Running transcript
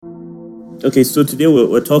Okay, so today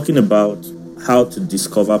we're talking about how to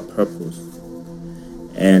discover purpose.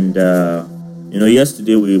 And,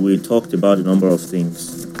 yesterday we talked about a number of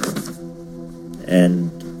things and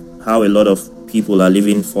how a lot of people are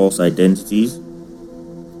living false identities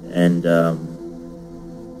and,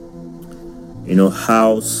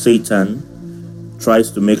 how Satan tries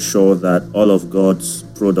to make sure that all of God's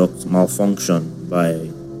products malfunction by,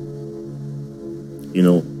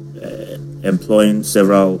 employing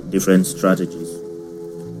several different strategies.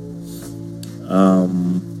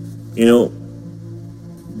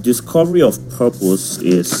 Discovery of purpose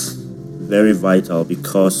is very vital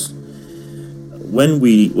because when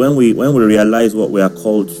we realize what we are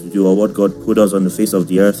called to do or what God put us on the face of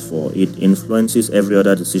the earth for, it influences every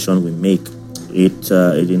other decision we make. It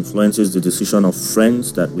influences the decision of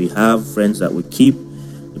friends that we have, friends that we keep,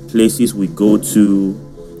 the places we go to,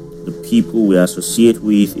 the people we associate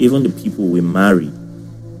with, even the people we marry.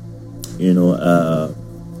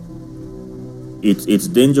 It's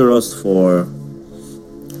dangerous for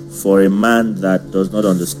a man that does not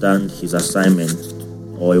understand his assignment,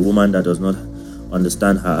 or a woman that does not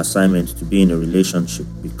understand her assignment, to be in a relationship,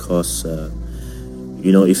 because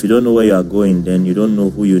if you don't know where you are going, then you don't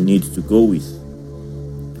know who you need to go with.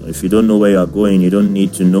 If you don't know where you are going, you don't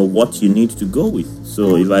need to know what you need to go with.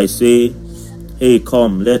 So if I say, hey,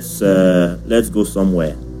 come, let's go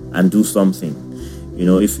somewhere and do something.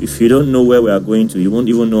 If you don't know where we are going to, you won't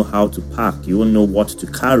even know how to pack. You won't know what to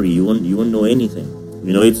carry. You won't know anything.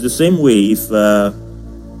 It's the same way if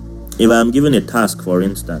I'm given a task, for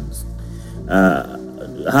instance,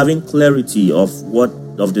 having clarity of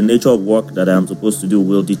the nature of work that I am supposed to do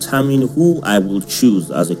will determine who I will choose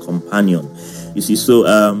as a companion. You see, so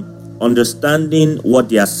understanding what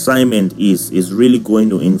the assignment is really going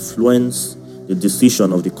to influence the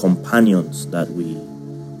decision of the companions that we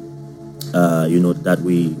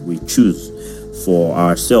choose for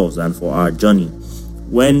ourselves and for our journey.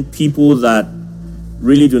 When people that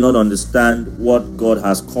really do not understand what God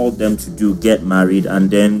has called them to do get married, and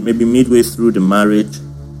then maybe midway through the marriage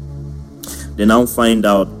they now find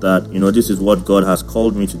out that this is what God has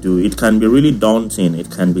called me to do, it can be really daunting, it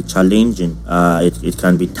can be challenging, it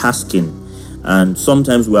can be tasking. And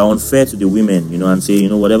sometimes we are unfair to the women, and say,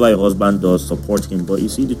 whatever your husband does, support him. But you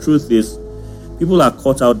see, the truth is, people are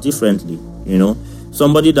caught out differently.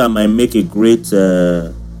 Somebody that might make a great,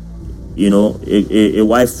 a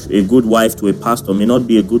good wife to a pastor may not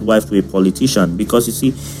be a good wife to a politician, because you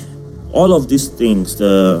see, all of these things,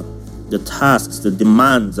 the tasks, the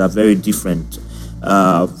demands are very different.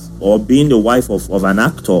 Or being the wife of an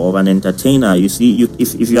actor, of an entertainer, you see,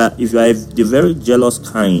 if you are the very jealous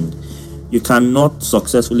kind, you cannot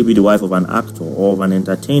successfully be the wife of an actor or of an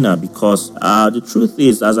entertainer, because the truth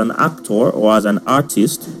is, as an actor or as an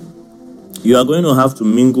artist, you are going to have to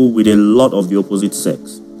mingle with a lot of the opposite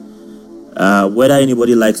sex. Whether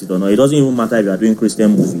anybody likes it or not, it doesn't even matter if you are doing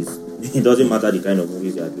Christian movies. It doesn't matter the kind of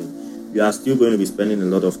movies you are doing. You are still going to be spending a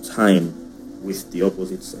lot of time with the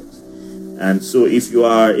opposite sex. And so if you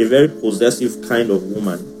are a very possessive kind of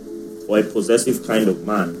woman or a possessive kind of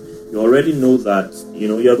man, you already know that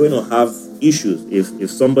you're going to have issues if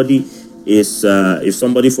somebody,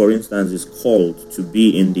 for instance, is called to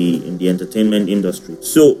be in the entertainment industry.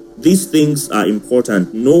 So these things are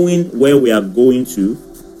important. Knowing where we are going to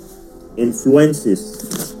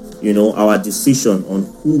influences our decision on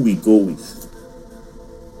who we go with.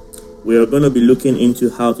 We are going to be looking into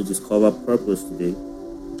how to discover purpose today.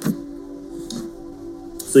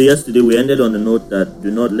 So yesterday we ended on the note that do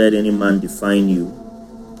not let any man define you.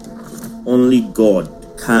 Only God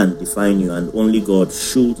can define you, and only God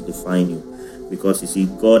should define you, because you see,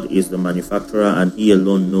 God is the manufacturer and He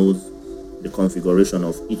alone knows the configuration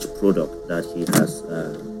of each product that He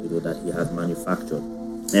has manufactured.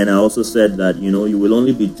 And I also said that you will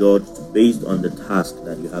only be judged based on the task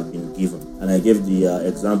that you have been given. And I gave the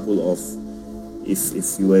example of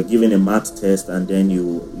if you were given a math test and then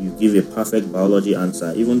you give a perfect biology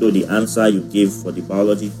answer, even though the answer you gave for the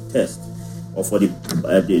biology test or for the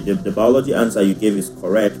biology answer you gave is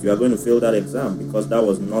correct, you are going to fail that exam because that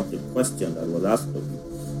was not the question that was asked of you.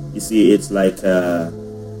 You see, it's like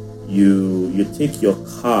you take your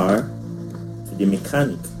car to the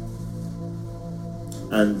mechanic,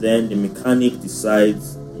 and then the mechanic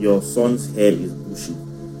decides your son's hair is bushy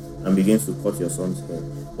and begins to cut your son's hair.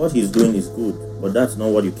 What he's doing is good, but that's not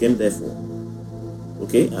what you came there for.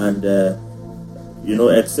 Okay? And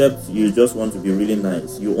except you just want to be really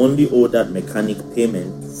nice, you only owe that mechanic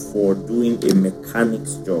payment for doing a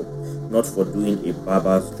mechanic's job, not for doing a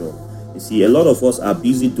barber's job. You see, a lot of us are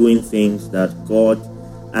busy doing things that God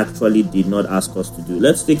actually did not ask us to do.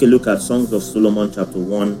 Let's take a look at Songs of Solomon chapter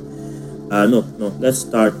 1 No. Let's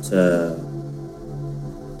start.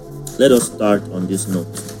 Let us start on this note.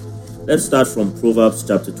 Let's start from Proverbs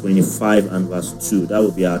chapter 25 and verse 2. That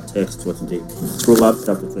will be our text for today. Proverbs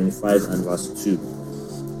chapter 25 and verse 2.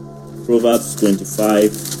 Proverbs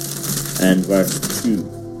 25 and verse 2.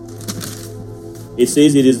 It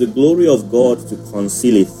says, "It is the glory of God to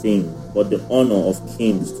conceal a thing, but the honor of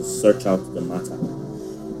kings to search out the matter."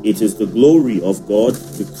 It is the glory of God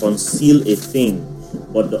to conceal a thing,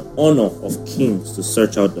 but the honor of kings to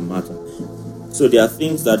search out the matter. So there are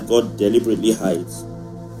things that God deliberately hides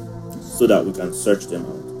so that we can search them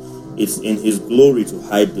out. It's in His glory to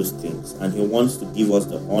hide those things, and He wants to give us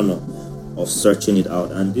the honor of searching it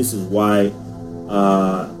out. And this is why,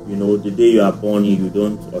 the day you are born, you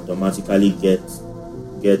don't automatically get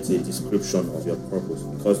a description of your purpose,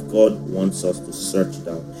 because God wants us to search it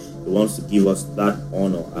out. He wants to give us that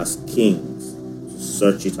honor as kings to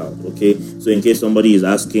search it out. Okay, so in case somebody is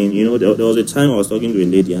asking, there was a time I was talking to a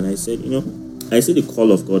lady, and I said, I see the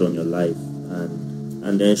call of God on your life,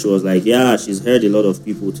 and then she was like, yeah, she's heard a lot of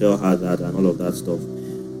people tell her that and all of that stuff,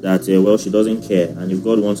 that she doesn't care, and if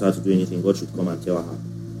God wants her to do anything, God should come and tell her.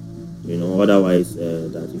 Otherwise,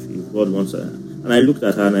 that if God wants her. And I looked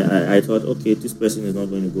at her and I thought, okay, this person is not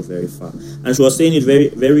going to go very far. And she was saying it very,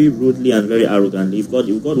 very rudely and very arrogantly. If God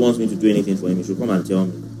wants me to do anything for Him, He should come and tell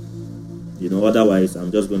me. Otherwise,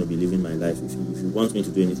 I'm just going to be living my life. If He wants me to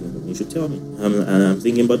do anything for me, He should tell me. And I'm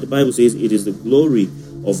thinking, but the Bible says it is the glory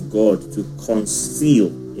of God to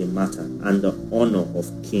conceal a matter and the honor of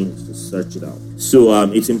kings to search it out. So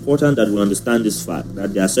it's important that we understand this fact,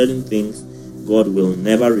 that there are certain things God will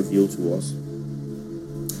never reveal to us,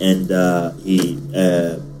 and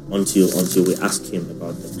until we ask Him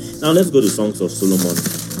about them. Now let's go to Songs of Solomon.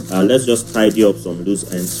 Let's just tidy up some loose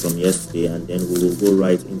ends from yesterday, and then we will go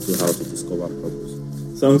right into how to discover purpose.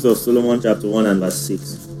 Songs of Solomon chapter 1 and verse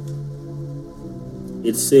 6.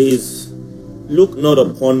 It says, "Look not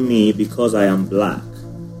upon me because I am black,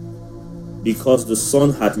 because the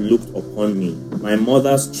sun hath looked upon me. My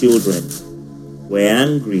mother's children were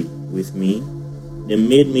angry with me. They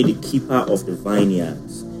made me the keeper of the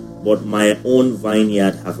vineyards, but my own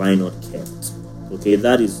vineyard have I not kept." Okay,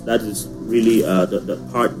 that is really the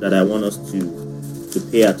part that I want us to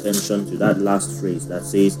pay attention to, that last phrase that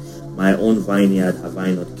says, "My own vineyard have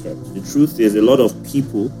I not kept." The truth is, a lot of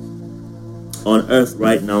people on earth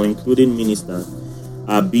right now, including ministers,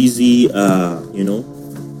 are busy,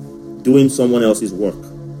 doing someone else's work.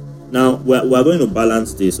 Now, we're going to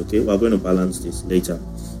balance this, okay? We're going to balance this later.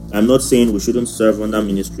 I'm not saying we shouldn't serve under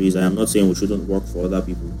ministries. I am not saying we shouldn't work for other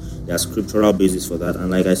people. There are scriptural basis for that.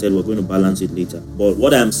 And like I said, we're going to balance it later. But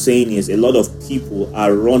what I'm saying is a lot of people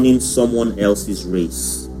are running someone else's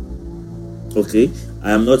race. Okay?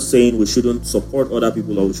 I am not saying we shouldn't support other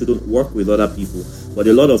people or we shouldn't work with other people. But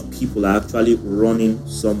a lot of people are actually running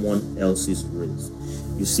someone else's race.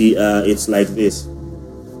 You see, it's like this.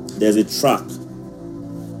 There's a track.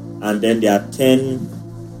 And then there are 10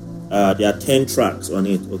 tracks on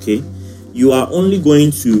it, okay? You are only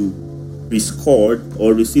going to be scored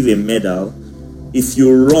or receive a medal if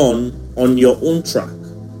you run on your own track.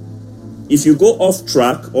 If you go off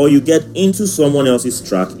track or you get into someone else's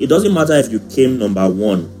track, it doesn't matter if you came number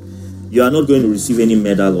 1. You are not going to receive any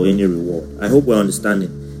medal or any reward. I hope we're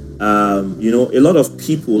understanding. A lot of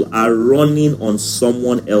people are running on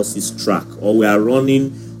someone else's track, or we are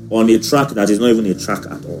running on a track that is not even a track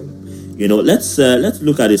at all. Let's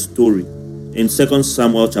look at a story in 2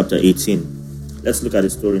 Samuel chapter 18. Let's look at a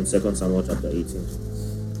story in 2 Samuel chapter 18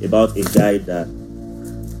 about a guy that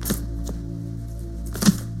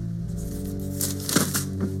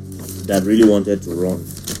really wanted to run.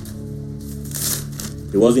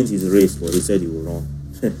 It wasn't his race, but he said he would run.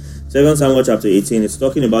 2 Samuel chapter 18, it's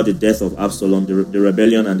talking about the death of Absalom, the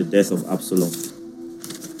rebellion and the death of Absalom.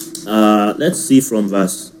 Let's see from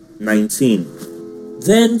verse 19.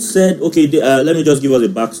 Then said, let me just give us a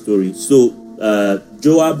backstory. So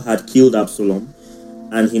Joab had killed Absalom,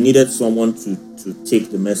 and he needed someone to take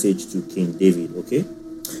the message to King David. Okay,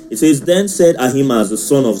 it says, "Then said Ahimaaz the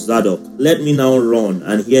son of Zadok, Let me now run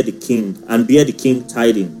and bear the king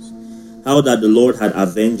tidings, how that the Lord had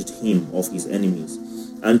avenged him of his enemies.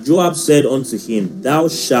 And Joab said unto him, Thou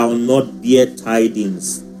shalt not bear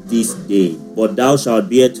tidings this day, but thou shalt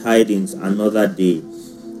bear tidings another day.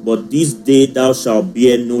 But this day thou shalt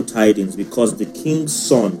bear no tidings, because the king's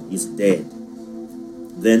son is dead.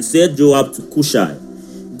 Then said Joab to Cushai,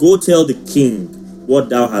 Go tell the king what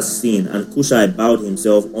thou hast seen. And Cushai bowed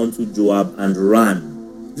himself unto Joab and ran.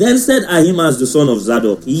 Then said Ahimaaz the son of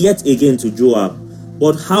Zadok yet again to Joab,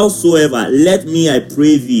 But howsoever, let me, I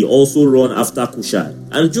pray thee, also run after Cushai.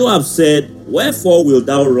 And Joab said, wherefore wilt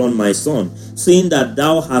thou run, my son, saying that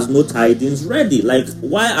thou hast no tidings ready? Like,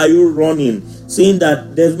 why are you running, saying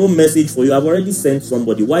that there's no message for you? I've already sent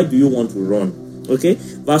somebody. Why do you want to run? Okay,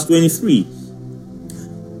 verse 23.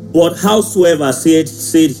 But howsoever, said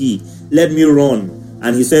he, let me run.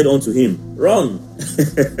 And he said unto him, run.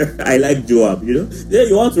 I like Joab, you know. Yeah,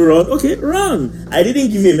 you want to run? Okay, run. I didn't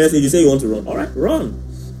give you a message. You say you want to run. All right, run.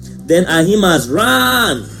 Then Ahimaaz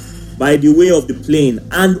ran by the way of the plain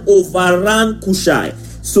and overran Cushai.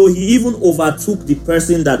 So he even overtook the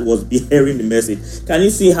person that was bearing the message. Can you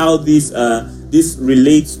see how this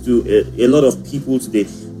relates to a lot of people today?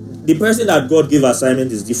 The person that God gave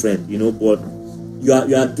assignment is different, you know, but you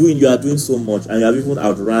are doing so much, and you have even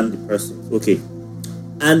outran the person. Okay.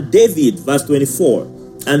 And David, verse 24,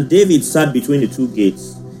 and David sat between the two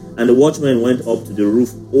gates, and the watchman went up to the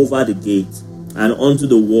roof over the gate and unto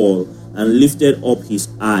the wall, and lifted up his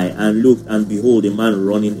eye and looked, and behold, a man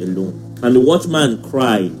running alone. And the watchman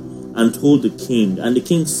cried and told the king, and the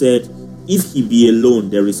king said, if he be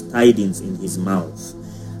alone, there is tidings in his mouth.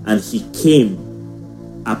 And he came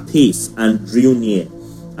apace and drew near,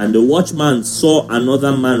 and the watchman saw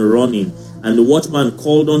another man running, and the watchman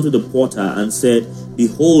called unto the porter and said,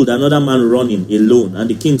 behold, another man running alone. And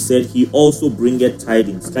the king said, he also bringeth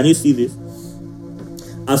tidings. Can you see this?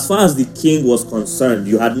 As far as the king was concerned,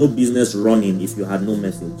 you had no business running if you had no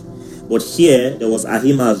message. But here, there was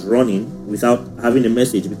Ahimaaz running without having a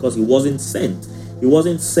message, because he wasn't sent. He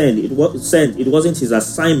wasn't sent. It wasn't his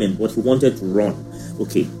assignment, but he wanted to run.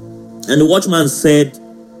 Okay. And the watchman said,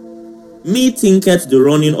 me thinketh the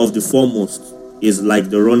running of the foremost is like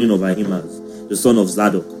the running of Ahimaaz, the son of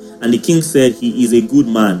Zadok. And the king said, he is a good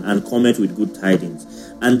man, and cometh with good tidings.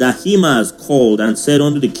 And Ahimaaz called and said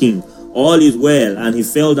unto the king, all is well. And he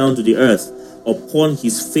fell down to the earth upon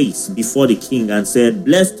his face before the king, and said,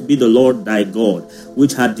 blessed be the Lord thy God,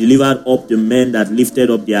 which had delivered up the men that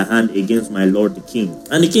lifted up their hand against my lord the king.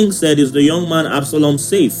 And the king said, is the young man Absalom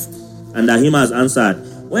safe? And Ahimaaz answered,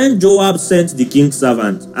 when Joab sent the king's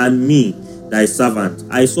servant and me, thy servant,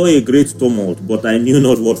 I saw a great tumult, but I knew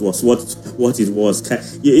not what it was.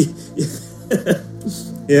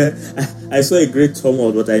 Yeah, I saw a great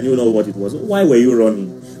tumult, but I knew not what it was. Why were you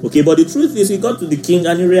running? Okay, but the truth is, he got to the king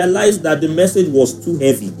and he realized that the message was too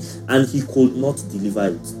heavy and he could not deliver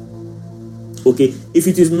it. Okay, if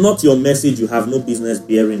it is not your message, you have no business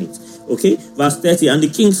bearing it. Okay, verse 30, and the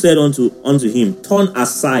king said unto him, turn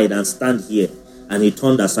aside and stand here. And he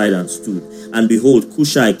turned aside and stood. And behold,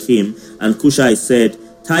 Cushai came, and Cushai said,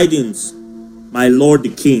 tidings, my lord the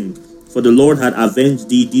king, for the Lord had avenged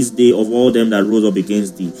thee this day of all them that rose up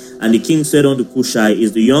against thee. And the king said unto Cushai,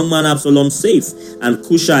 is the young man Absalom safe? And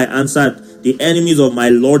Cushai answered, the enemies of my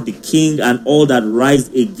lord the king and all that rise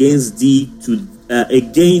against thee to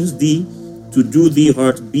do thee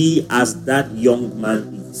hurt be as that young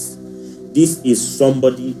man is. This is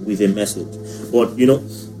somebody with a message. But you know,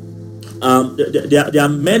 there are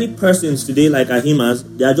many persons today like Ahimaaz.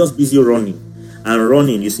 They are just busy running and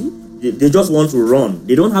running. You see, they just want to run.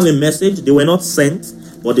 They don't have a message. They were not sent,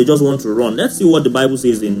 but they just want to run. Let's see what the Bible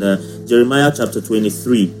says in Jeremiah chapter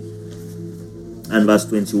 23 and verse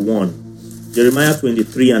 21. Jeremiah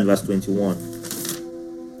 23 and verse 21.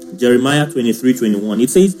 Jeremiah 23:21. It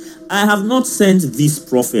says, I have not sent these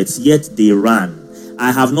prophets, yet they ran.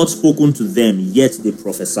 I have not spoken to them, yet they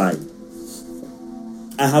prophesied.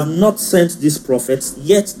 I have not sent these prophets,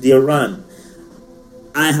 yet they ran.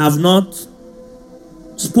 I have not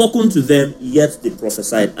spoken to them, yet they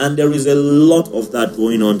prophesied. And there is a lot of that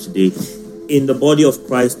going on today in the body of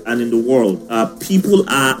Christ and in the world. People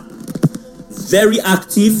are very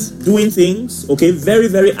active doing things, okay? Very,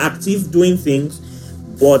 very active doing things,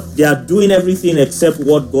 but they are doing everything except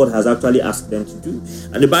what God has actually asked them to do.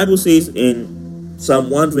 And the Bible says in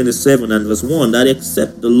Psalm 127 and verse 1 that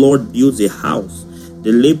except the Lord builds a house,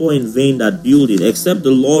 they labor in vain that build it. Except the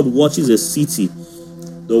Lord watches a city,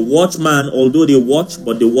 the watchman, although they watch,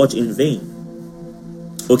 but they watch in vain.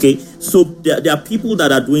 Okay, so there are people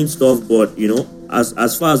that are doing stuff, but you know,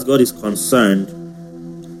 as far as God is concerned,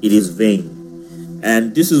 it is vain.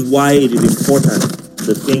 And this is why it is important,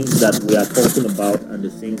 the things that we are talking about and the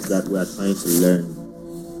things that we are trying to learn.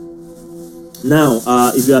 Now,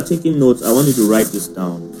 if you are taking notes, I want you to write this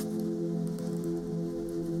down.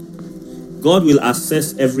 God will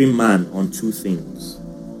assess every man on two things.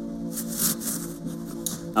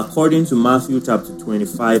 According to Matthew chapter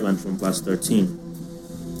 25 and from verse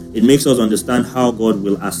 13, it makes us understand how God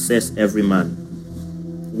will assess every man.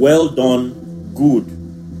 Well done, good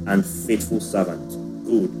and faithful servant.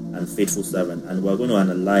 Good and faithful servant. And we're going to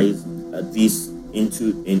analyze this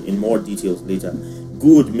into in more details later.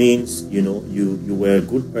 Good means, you were a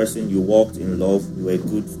good person, you walked in love, you were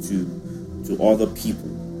good to other people.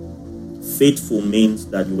 Faithful means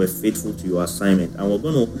that you were faithful to your assignment, and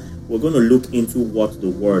we're gonna look into what the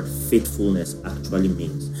word faithfulness actually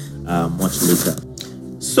means much later.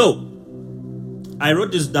 So I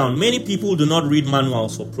wrote this down. Many people do not read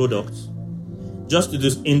manuals for products. Just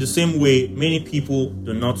in the same way, many people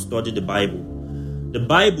do not study the Bible. The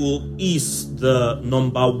Bible is the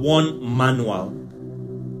number one manual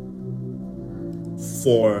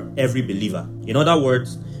for every believer. In other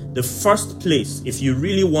words, the first place, if you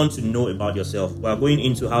really want to know about yourself, we are going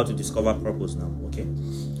into how to discover purpose now, okay?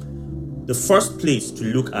 The first place to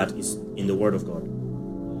look at is in the Word of God.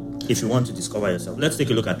 If you want to discover yourself, let's take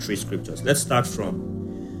a look at 3 scriptures. Let's start from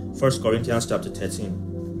 1 Corinthians chapter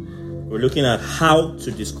 13. We're looking at how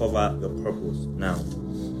to discover your purpose now.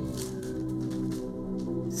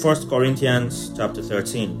 1 Corinthians chapter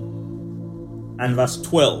 13 and verse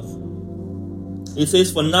 12. It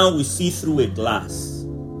says, "For now we see through a glass,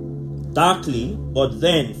 darkly, but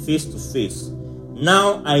then face to face.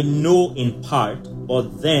 Now I know in part,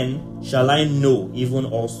 but then shall I know, even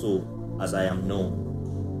also as I am known."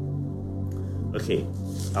 Okay,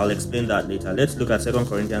 I'll explain that later. Let's look at 2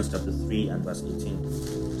 Corinthians chapter 3 and verse 18.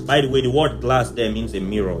 By the way, the word glass there means a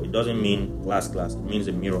mirror. It doesn't mean glass. It means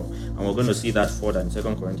a mirror. And we're going to see that further in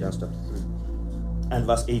 2 Corinthians chapter 3 and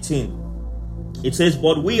verse 18. It says,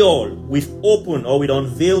 "But we all, with open or with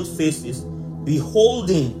unveiled faces,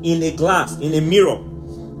 beholding in a glass, in a mirror,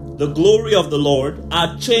 the glory of the Lord,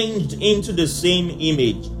 are changed into the same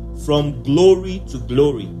image from glory to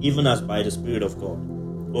glory, even as by the Spirit of God."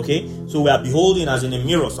 Okay, so we are beholding as in a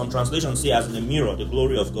mirror. Some translations say as in a mirror, the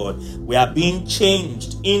glory of God. We are being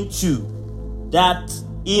changed into that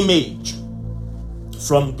image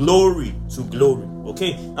from glory to glory.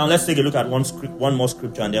 Okay, now let's take a look at one more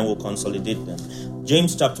scripture and then we'll consolidate them.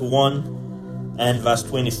 James chapter 1 and verse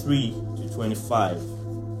 23 to 25.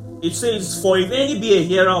 It says, "For if any be a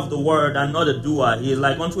hearer of the word and not a doer, he is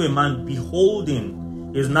like unto a man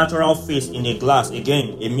beholding his natural face in a glass,"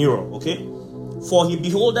 again, a mirror, okay? "For he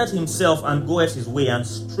beholdeth himself and goeth his way, and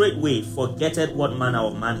straightway forgetteth what manner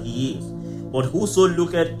of man he is. But whoso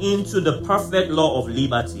looketh into the perfect law of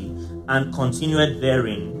liberty, and continueth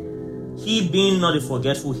therein, he being not a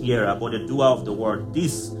forgetful hearer, but a doer of the word,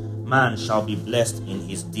 this man shall be blessed in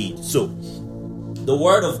his deed." So, the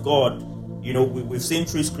word of God, we've seen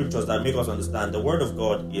 3 scriptures that make us understand the word of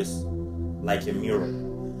God is like a mirror.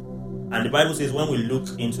 And the Bible says when we look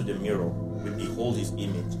into the mirror, we behold his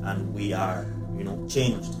image, and we are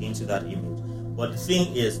changed into that image. But the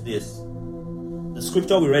thing is this: the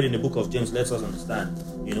scripture we read in the book of James lets us understand,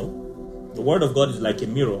 the word of God is like a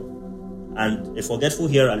mirror, and a forgetful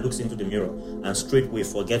hearer looks into the mirror and straightway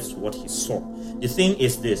forgets what he saw. The thing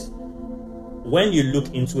is this: when you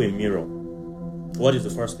look into a mirror, what is the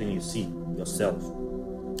first thing you see? Yourself.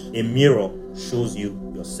 A mirror shows you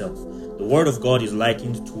yourself. The word of God is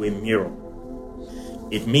likened to a mirror.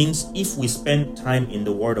 It means if we spend time in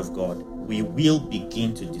the word of God, we will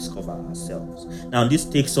begin to discover ourselves. Now, this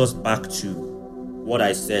takes us back to what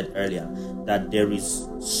I said earlier, that there is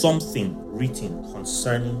something written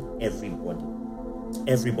concerning everybody.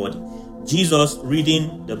 Everybody. Jesus,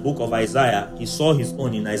 reading the book of Isaiah, he saw his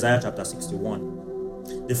own in Isaiah chapter 61.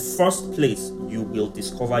 The first place you will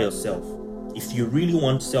discover yourself, if you really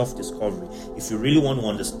want self-discovery, if you really want to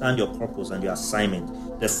understand your purpose and your assignment,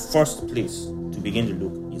 the first place to begin to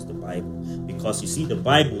look is the Bible. Because you see, the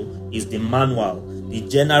Bible is the manual, the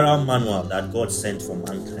general manual that God sent for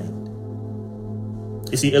mankind.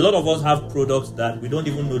 You see, a lot of us have products that we don't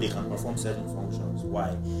even know they can perform certain functions.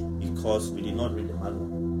 Why? Because we did not read the manual.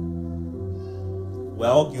 We're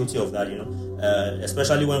all guilty of that,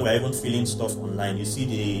 especially when we're even filling stuff online. You see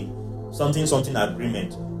the something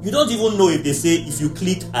agreement. You don't even know if they say, if you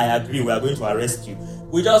click I agree, we are going to arrest you.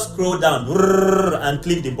 We just scroll down and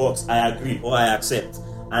click the box, I agree or I accept.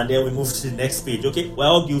 And then we move to the next page. Okay, we're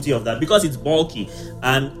all guilty of that because it's bulky.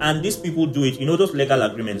 And these people do it, those legal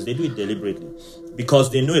agreements, they do it deliberately because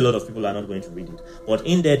they know a lot of people are not going to read it. But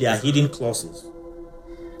in there are hidden clauses.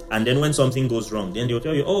 And then when something goes wrong, then they'll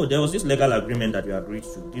tell you, oh, there was this legal agreement that you agreed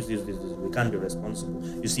to. This. We can't be responsible.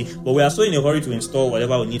 You see, but we are so in a hurry to install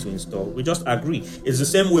whatever we need to install. We just agree. It's the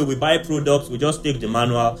same way we buy products. We just take the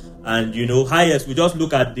manual and, highest, we just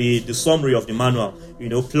look at the summary of the manual.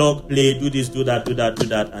 Plug, play, do this, do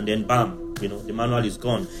that, and then bam, the manual is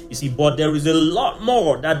gone. You see, but there is a lot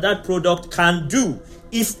more that product can do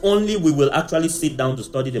if only we will actually sit down to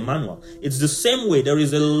study the manual. It's the same way there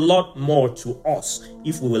is a lot more to us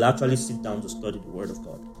if we will actually sit down to study the Word of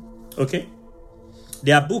God. Okay?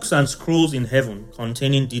 There are books and scrolls in heaven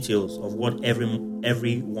containing details of what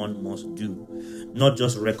everyone must do, not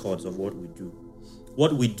just records of what we do.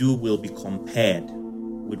 What we do will be compared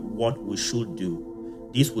with what we should do.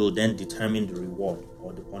 This will then determine the reward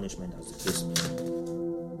or the punishment, as the case may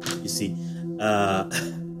be. You see,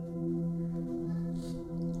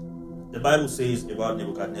 the Bible says about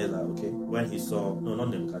Nebuchadnezzar, okay, when he saw, no, not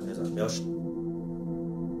Nebuchadnezzar,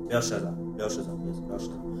 Belshazzar.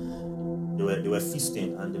 They were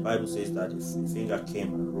feasting, and the Bible says that a finger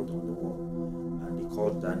came and wrote on the wall, and he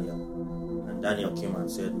called Daniel, and Daniel came and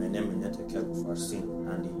said, Menem Mene Tekel Upharsin,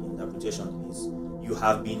 and the interpretation is, you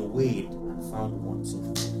have been weighed and found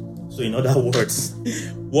wanting. So in other words,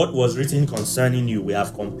 what was written concerning you, we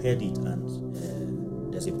have compared it, and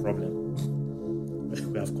there's a problem.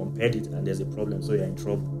 We have compared it, and there's a problem, so you're in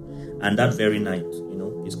trouble. And that very night,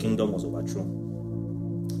 his kingdom was overthrown.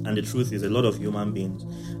 And the truth is, a lot of human beings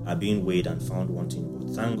are being weighed and found wanting. But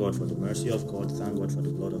thank God for the mercy of God. Thank God for the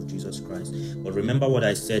blood of Jesus Christ. But remember what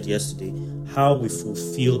I said yesterday. How we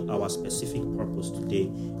fulfill our specific purpose today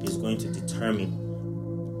is going to determine,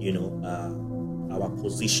 our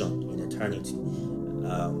position in eternity.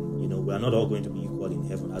 We are not all going to be equal in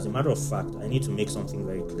heaven. As a matter of fact, I need to make something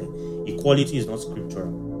very clear. Equality is not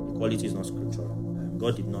scriptural. Equality is not scriptural.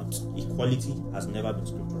 God did not. Equality has never been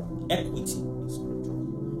scriptural. Equity is scriptural.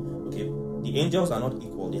 Okay, the angels are not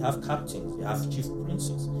equal. They have captains. They have chief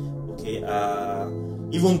princes. Okay,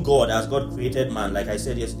 even God, as God created man, like I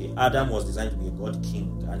said yesterday, Adam was designed to be a God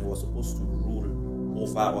king, and he was supposed to rule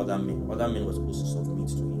over other men. Other men were supposed to submit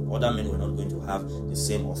to him. Other men were not going to have the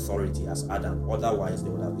same authority as Adam. Otherwise,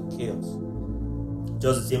 there would have been chaos.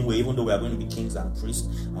 Just the same way, even though we are going to be kings and priests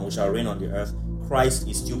and we shall reign on the earth, Christ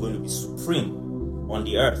is still going to be supreme on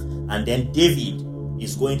the earth. And then David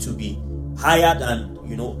is going to be higher than,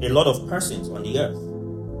 a lot of persons on the earth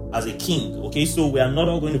as a king. Okay, so we are not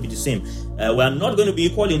all going to be the same. We are not going to be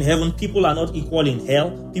equal in heaven. People are not equal in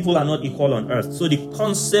hell. People are not equal on earth. So the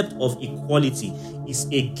concept of equality is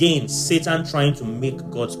again Satan trying to make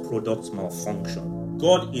God's products malfunction.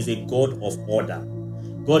 God is a God of order.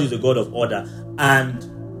 God is a God of order. And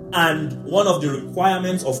one of the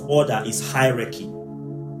requirements of order is hierarchy.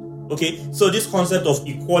 Okay, so this concept of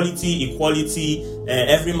equality,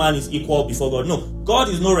 every man is equal before God. No, God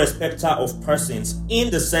is no respecter of persons in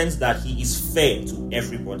the sense that he is fair to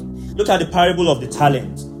everybody. Look at the parable of the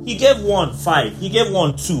talents. He gave one 5, he gave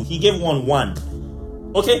one 2, he gave one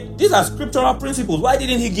 1. Okay, these are scriptural principles. Why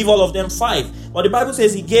didn't he give all of them 5? But the Bible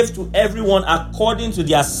says he gave to everyone according to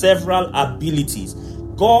their several abilities.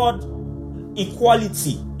 God,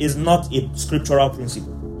 equality is not a scriptural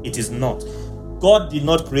principle. It is not. God did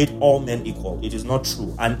not create all men equal. It is not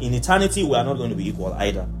true. And in eternity, we are not going to be equal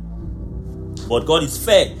either. But God is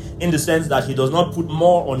fair in the sense that he does not put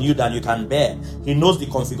more on you than you can bear. He knows the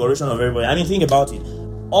configuration of everybody. I mean, think about it.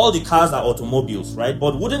 All the cars are automobiles, right?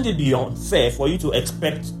 But wouldn't it be unfair for you to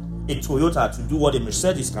expect a Toyota to do what a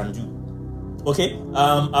Mercedes can do? Okay?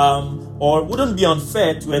 Or wouldn't it be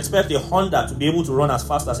unfair to expect a Honda to be able to run as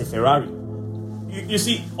fast as a Ferrari? You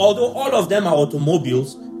see, although all of them are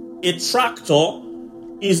automobiles, a tractor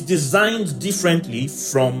is designed differently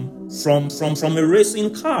from a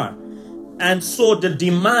racing car. And so the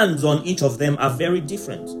demands on each of them are very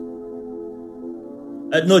different.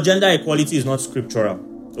 No, gender equality is not scriptural.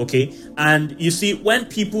 Okay? And you see, when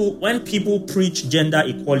people preach gender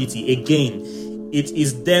equality, again, it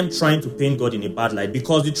is them trying to paint God in a bad light.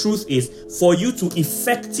 Because the truth is, for you to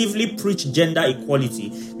effectively preach gender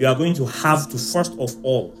equality, you are going to have to, first of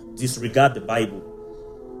all, disregard the Bible.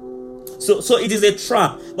 So it is a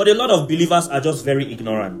trap, but a lot of believers are just very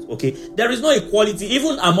ignorant, okay? There is no equality.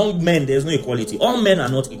 Even among men, there is no equality. All men are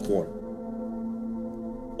not equal.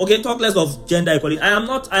 Okay, talk less of gender equality. I am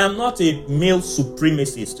not a male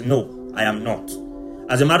supremacist. No, I am not.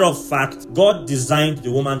 As a matter of fact, God designed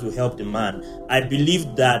the woman to help the man. I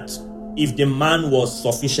believe that if the man was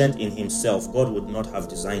sufficient in himself, God would not have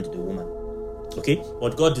designed the woman. Okay,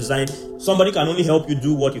 but God designed, somebody can only help you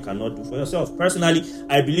do what you cannot do for yourself. Personally,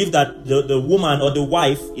 I believe that the woman or the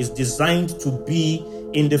wife is designed to be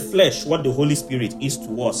in the flesh what the Holy Spirit is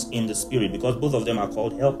to us in the spirit, because both of them are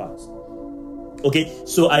called helpers. Okay,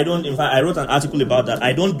 so I wrote an article about that.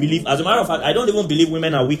 I don't believe, as a matter of fact, I don't even believe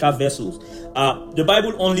women are weaker vessels. The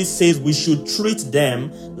Bible only says we should treat them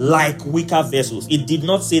like weaker vessels. It did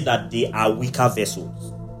not say that they are weaker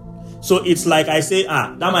vessels. So it's like I say,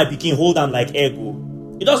 that my pikin hold them like egg.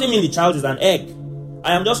 It doesn't mean the child is an egg.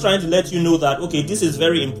 I am just trying to let you know that, okay, this is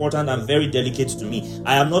very important and very delicate to me.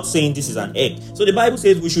 I am not saying this is an egg. So the Bible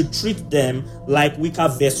says we should treat them like weaker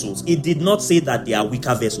vessels. It did not say that they are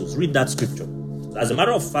weaker vessels. Read that scripture. As a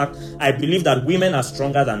matter of fact, I believe that women are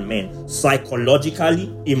stronger than men,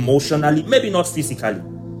 psychologically, emotionally, maybe not physically.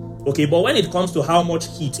 Okay, but when it comes to how much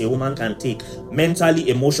heat a woman can take, mentally,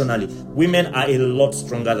 emotionally, women are a lot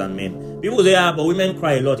stronger than men. People say, but women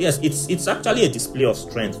cry a lot. Yes, it's actually a display of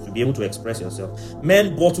strength to be able to express yourself.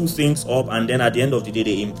 Men bottle things up, and then at the end of the day,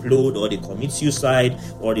 they implode, or they commit suicide,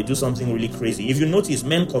 or they do something really crazy. If you notice,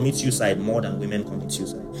 men commit suicide more than women commit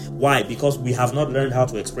suicide. Why? Because we have not learned how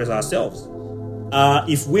to express ourselves.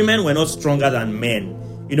 If women were not stronger than men,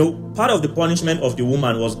 part of the punishment of the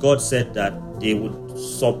woman was God said that they would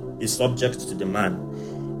be subject to the man.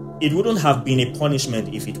 It wouldn't have been a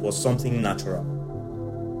punishment if it was something natural.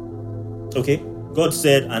 Okay? God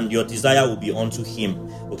said, and your desire will be unto him.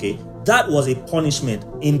 Okay? That was a punishment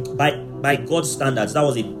by God's standards. That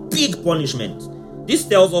was a big punishment. This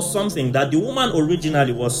tells us something, that the woman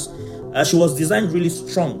originally she was designed really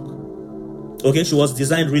strong. Okay, she was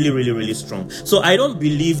designed really, really, really strong. So I don't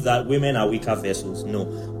believe that women are weaker vessels. No.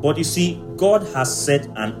 But you see, God has set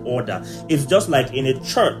an order. It's just like in a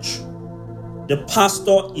church. The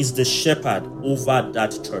pastor is the shepherd over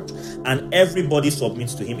that church, and everybody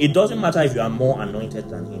submits to him. It doesn't matter if you are more anointed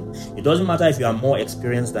than him. It doesn't matter if you are more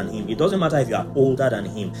experienced than him. It doesn't matter if you are older than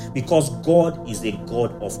him, because God is a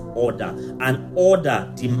God of order, and order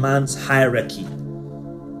demands hierarchy.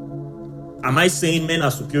 Am I saying men are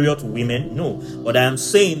superior to women? No. But I am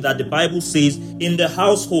saying that the Bible says in the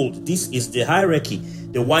household, this is the hierarchy.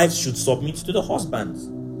 The wives should submit to the husbands.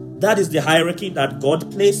 That is the hierarchy that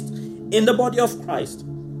God placed in the body of Christ.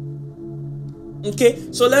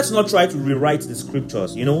 Okay, so let's not try to rewrite the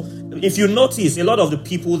scriptures. If you notice, a lot of the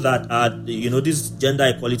people that are, these gender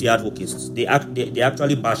equality advocates, they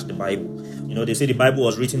actually bash the Bible. They say the Bible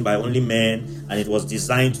was written by only men, and it was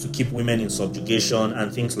designed to keep women in subjugation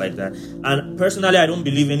and things like that. And personally, I don't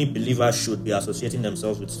believe any believer should be associating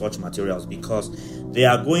themselves with such materials, because they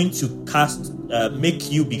are going to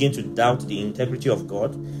make you begin to doubt the integrity of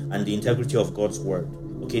God and the integrity of God's word.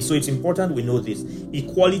 Okay, so it's important we know this.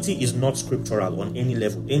 Equality is not scriptural on any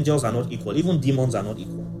level. Angels are not equal. Even demons are not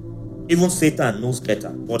equal. Even Satan knows better,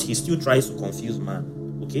 but he still tries to confuse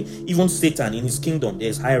man. Okay, even Satan, in his kingdom, there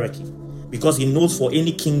is hierarchy. Because he knows for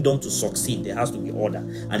any kingdom to succeed, there has to be order.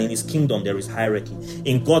 And in his kingdom, there is hierarchy.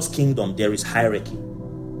 In God's kingdom, there is hierarchy.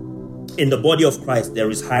 In the body of Christ, there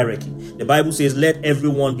is hierarchy. The Bible says, let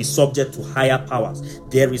everyone be subject to higher powers.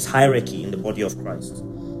 There is hierarchy in the body of Christ.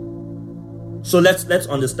 So let's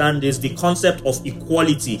understand this, the concept of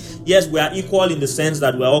equality. Yes, we are equal in the sense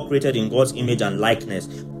that we are all created in God's image and likeness.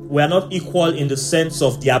 We are not equal in the sense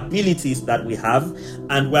of the abilities that we have,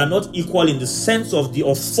 and we are not equal in the sense of the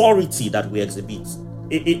authority that we exhibit.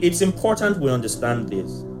 It's important we understand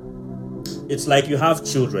this. It's like you have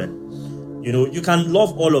children. You can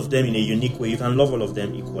love all of them in a unique way. You can love all of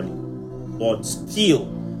them equally. But still,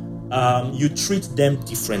 you treat them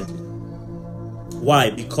differently. Why?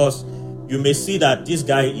 Because you may see that this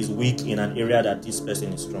guy is weak in an area that this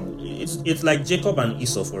person is strong. It's like Jacob and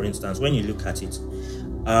Esau, for instance, when you look at it.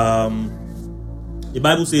 The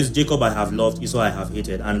Bible says, Jacob I have loved, Esau I have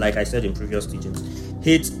hated. And like I said in previous teachings,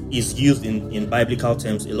 hate is used in biblical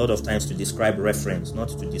terms a lot of times to describe reference, not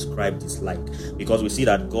to describe dislike. Because we see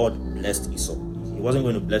that God blessed Esau. He wasn't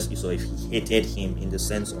going to bless Esau if he hated him in the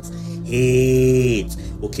sense of hate.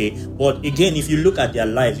 Okay, but again, if you look at their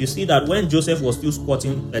lives, you see that when Jacob was still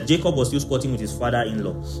squatting with his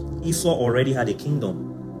father-in-law, Esau already had a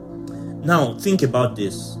kingdom. Now, think about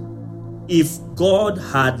this. If God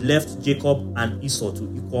had left Jacob and Esau to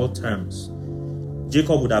equal terms,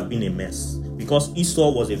 Jacob would have been a mess, because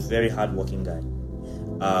Esau was a very hardworking guy.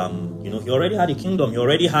 He already had a kingdom. He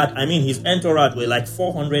already had, his entourage were like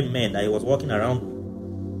 400 men that he was walking around with.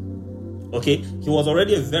 Okay, he was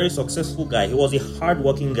already a very successful guy. He was a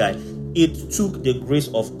hardworking guy. It took the grace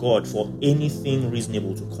of God for anything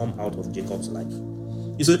reasonable to come out of Jacob's life.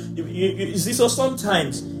 You see, so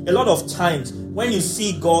sometimes, a lot of times, when you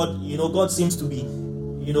see God, God seems to be,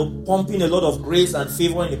 pumping a lot of grace and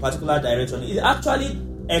favor in a particular direction. It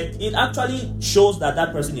actually shows that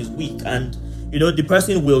person is weak, and the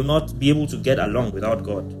person will not be able to get along without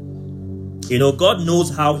God. God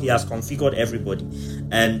knows how he has configured everybody,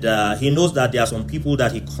 and he knows that there are some people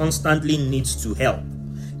that he constantly needs to help.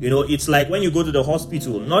 It's like when you go to the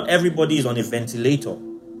hospital, not everybody is on a ventilator.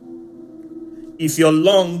 If your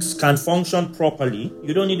lungs can function properly,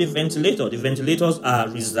 you don't need a ventilator. The ventilators are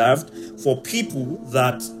reserved for people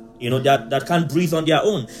that that can't breathe on their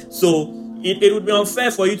own. So it would be unfair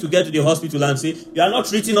for you to get to the hospital and say, you are not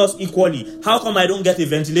treating us equally. How come I don't get a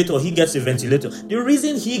ventilator? He gets a ventilator. The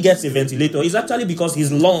reason he gets a ventilator is actually because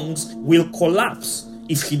his lungs will collapse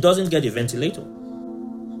if he doesn't get a ventilator.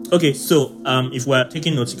 Okay, so if we're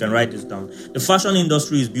taking notes, you can write this down. The fashion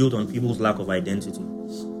industry is built on people's lack of identity.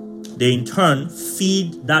 They in turn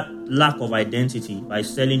feed that lack of identity by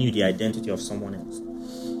selling you the identity of someone else.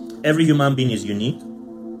 Every human being is unique.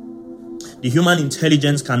 The human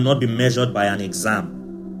intelligence cannot be measured by an exam.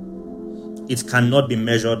 It cannot be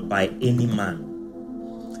measured by any man.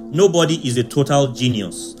 Nobody is a total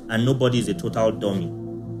genius and nobody is a total dummy.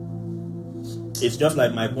 It's just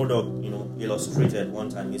like my brother, illustrated one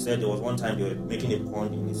time. He said there was one time they were making a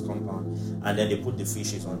pond in his compound, and then they put the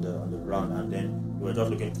fishes on the ground, and then they were just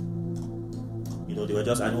looking. They were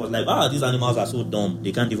just, and it was like, these animals are so dumb,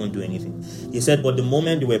 they can't even do anything. He said, but the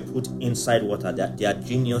moment they were put inside water, their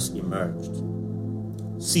genius emerged.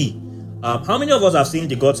 See, how many of us have seen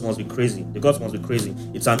The Gods Must Be Crazy? The Gods Must Be Crazy.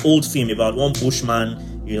 It's an old film about one bushman,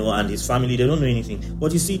 and his family. They don't know anything.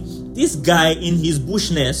 But you see, this guy in his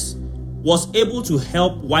bushness was able to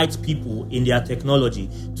help white people in their technology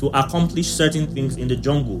to accomplish certain things in the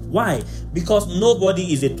jungle. Why? Because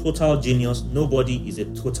nobody is a total genius. Nobody is a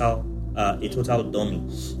total dummy.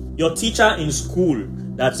 Your teacher in school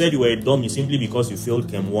that said you were a dummy simply because you failed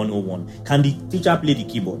Chem 101. Can the teacher play the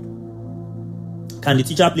keyboard? Can the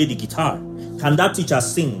teacher play the guitar? Can that teacher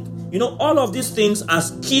sing? All of these things are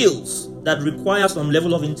skills that require some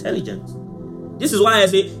level of intelligence. This is why I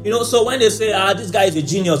say, so when they say, this guy is a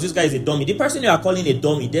genius, this guy is a dummy, the person you are calling a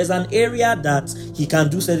dummy, there's an area that he can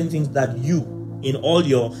do certain things that you, in all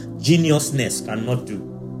your geniusness, cannot do.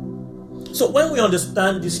 So when we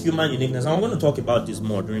understand this human uniqueness, and I'm going to talk about this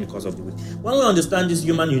more during the course of the week. When we understand this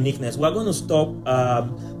human uniqueness, we're going to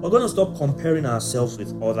stop comparing ourselves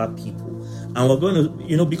with other people, and we're going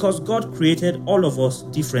to, because God created all of us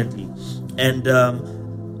differently, and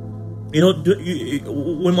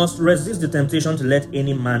we must resist the temptation to let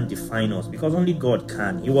any man define us, because only God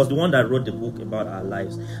can. He was the one that wrote the book about our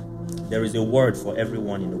lives. There is a word for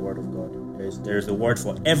everyone in the Word of God. There is a word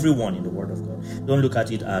for everyone in the Word of God. Don't look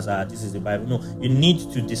at it as this is the Bible. No, you need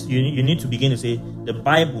to begin to say the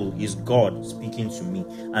Bible is God speaking to me.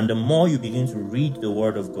 And the more you begin to read the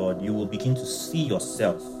Word of God, you will begin to see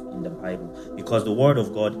yourself in the Bible, because the Word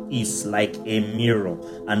of God is like a mirror.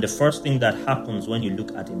 And the first thing that happens when you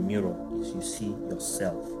look at a mirror is you see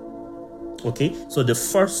yourself. Okay, so the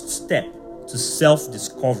first step to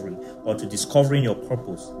self-discovery or to discovering your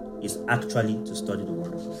purpose is actually to study the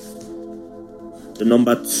Word of God. The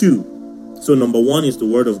number two, so number one is the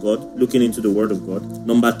Word of God, looking into the Word of God.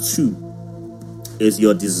 Number two is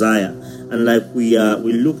your desire. And like we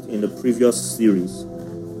looked in the previous series,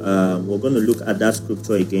 we're going to look at that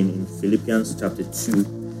scripture again in Philippians chapter 2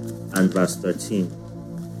 and verse 13.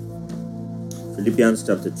 Philippians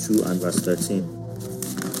chapter 2 and verse 13.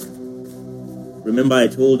 Remember, I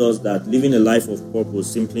told us that living a life of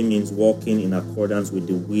purpose simply means walking in accordance with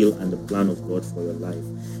the will and the plan of God for your life.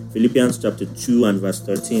 Philippians chapter 2 and verse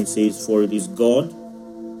 13 says, "For it is God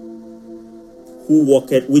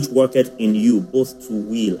which worketh in you both to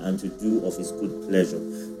will and to do of his good pleasure."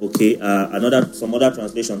 Okay, some other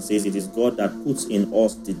translation says it is God that puts in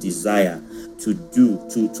us the desire to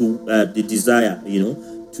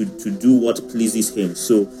do what pleases him.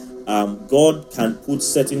 So God can put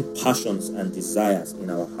certain passions and desires in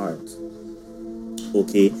our hearts.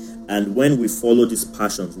 Okay, and when we follow these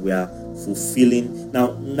passions, we are fulfilling.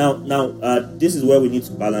 Now, this is where we need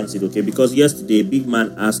to balance it. Okay, because yesterday a big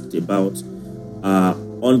man asked about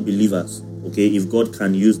unbelievers. Okay, if God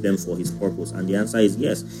can use them for his purpose, and the answer is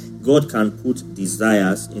yes. God can put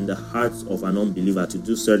desires in the hearts of an unbeliever to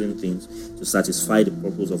do certain things to satisfy the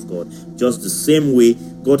purpose of God. Just the same way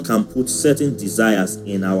God can put certain desires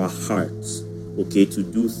in our hearts, okay, to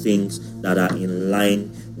do things that are in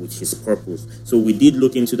line with his purpose. So we did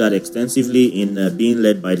look into that extensively in being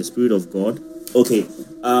led by the Spirit of God. Okay,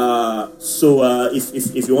 so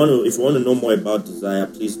if you want to know more about desire,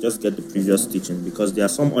 please just get the previous teaching, because there are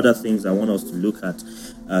some other things I want us to look at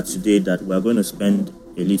today that we're going to spend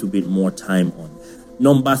a little bit more time on.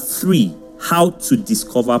 Number 3, how to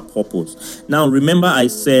discover purpose. Now, remember I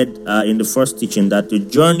said in the first teaching that the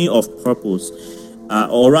journey of purpose,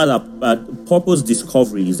 or rather, purpose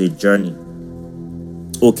discovery is a journey.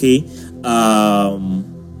 Okay,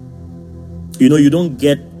 you don't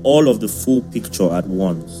get all of the full picture at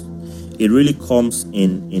once. It really comes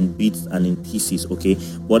in bits and in pieces, okay?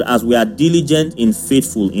 But as we are diligent and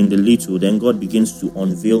faithful in the little, then God begins to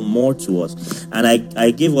unveil more to us. And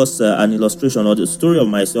I gave us an illustration or the story of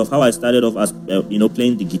myself, how I started off as,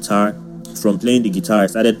 playing the guitar. From playing the guitar, I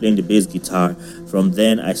started playing the bass guitar. From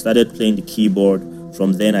then, I started playing the keyboard.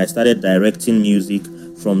 From then, I started directing music.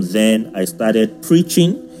 From then, I started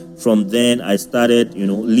preaching. From then, I started,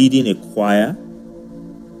 leading a choir.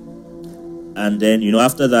 And then,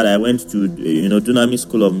 after that, I went to, Dunamis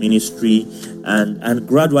School of Ministry, and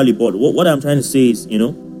gradually, but what I'm trying to say is,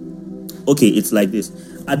 okay, it's like this.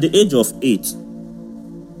 At the age of 8,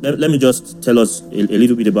 let me just tell us a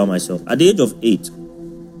little bit about myself. At the age of 8,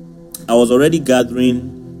 I was already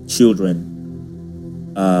gathering children,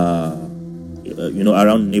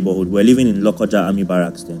 around the neighborhood. We're living in Lokoja Army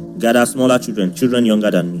Barracks then. Gather smaller children younger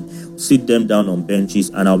than me, sit them down on benches,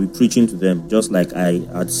 and I'll be preaching to them, just like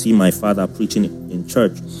I'd see my father preaching in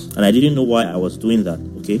church. And I didn't know why I was doing that,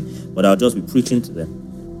 okay? But I'll just be preaching to them.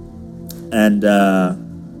 And, I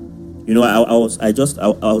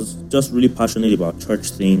was just really passionate about church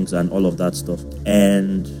things and all of that stuff.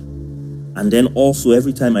 And then also,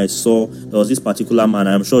 every time I saw, there was this particular man,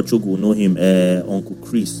 I'm sure Chuk will know him, Uncle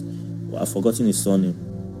Chris. I've forgotten his surname.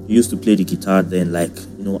 He used to play the guitar then, I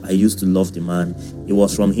used to love the man. It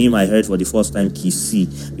was from him I heard for the first time Key C,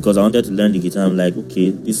 because I wanted to learn the guitar. I'm like, okay,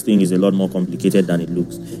 this thing is a lot more complicated than it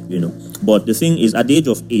looks, But the thing is, at the age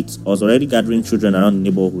of 8, I was already gathering children around the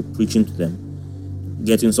neighborhood, preaching to them,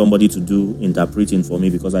 getting somebody to do interpreting for me,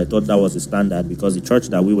 because I thought that was the standard, because the church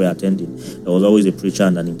that we were attending, there was always a preacher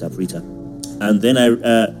and an interpreter. And then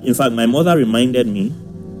in fact, my mother reminded me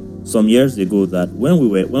some years ago that when we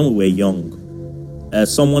were young,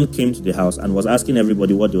 someone came to the house and was asking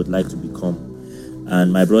everybody what they would like to become.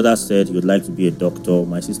 And my brother said he would like to be a doctor.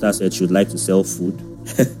 My sister said she would like to sell food.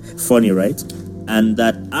 Funny, right? And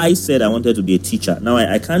that I said I wanted to be a teacher. Now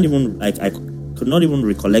I can't even, I could not even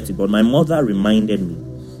recollect it, but my mother reminded me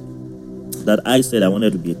that I said I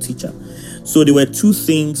wanted to be a teacher. So there were two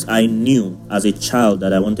things I knew as a child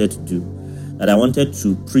that I wanted to do. That I wanted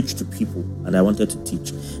to preach to people and I wanted to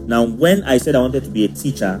teach. Now, when I said I wanted to be a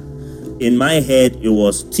teacher, in my head, it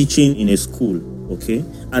was teaching in a school, okay?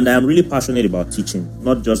 And I'm really passionate about teaching,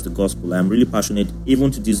 not just the gospel. I'm really passionate,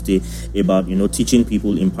 even to this day, about, teaching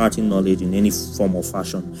people, imparting knowledge in any form or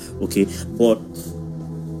fashion, okay? But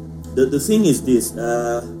the thing is this,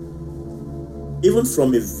 even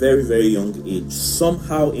from a very, very young age,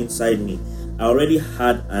 somehow inside me, I already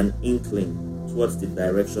had an inkling towards the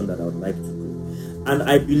direction that I would like to go. And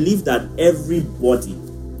I believe that everybody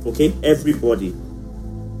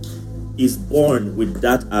is born with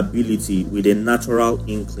that ability, with a natural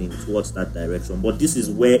inkling towards that direction. But this is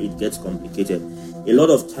where it gets complicated. A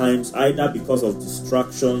lot of times, either because of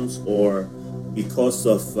distractions or because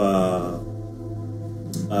of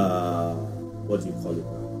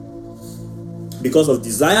because of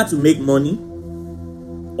desire to make money,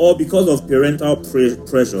 or because of parental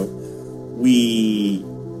pressure, we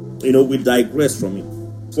digress from it.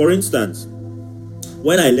 For instance,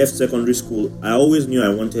 when I left secondary school, I always knew I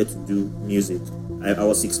wanted to do music. I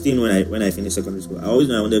was 16 when I finished secondary school. I always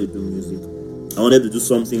knew I wanted to do music. I wanted to do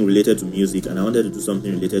something related to music, and I wanted to do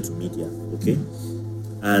something related to media. Okay,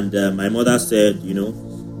 and my mother said,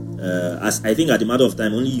 as I think at the matter of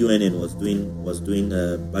time, only UNN was doing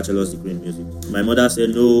a bachelor's degree in music. My mother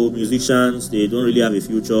said, no, musicians, they don't really have a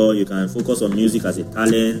future. You can focus on music as a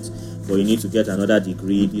talent, but you need to get another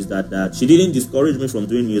degree, this, that. She didn't discourage me from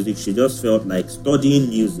doing music. She just felt like studying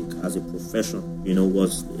music as a profession,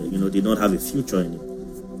 did not have a future in it.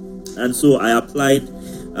 And so I applied.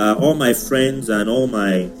 All my friends and all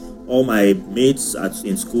my mates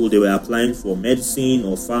in school, they were applying for medicine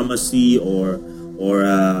or pharmacy or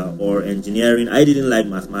engineering. I didn't like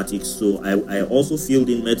mathematics, so I also filled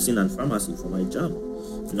in medicine and pharmacy for my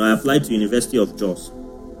JAMB. I applied to University of Jos,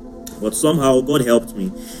 but somehow God helped me.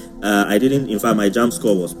 I didn't, in fact, my JAMB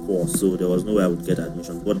score was poor, so there was no way I would get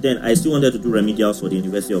admission. But then I still wanted to do remedials for the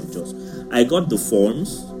University of Jos. I got the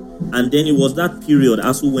forms, and then it was that period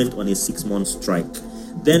ASU went on a 6-month strike.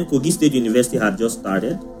 Then Kogi State University had just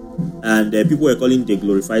started, and people were calling it a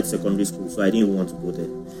glorified secondary school, so I didn't even want to go there.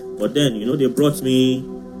 But then, they brought me,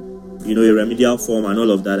 a remedial form and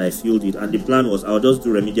all of that. I filled it, and the plan was I'll just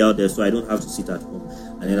do remedial there so I don't have to sit at home,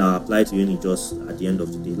 and then I'll apply to uni just at the end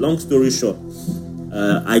of the day. Long story short,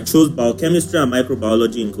 I chose biochemistry and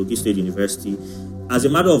microbiology in Kogi State University. As a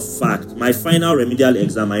matter of fact, my final remedial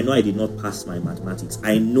exam, I know I did not pass my mathematics.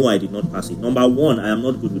 I know I did not pass it. Number one, I am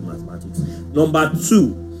not good with mathematics. Number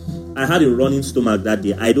two, I had a running stomach that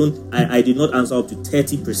day. I did not answer up to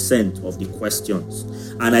 30% of the questions.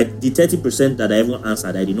 And the 30% that I even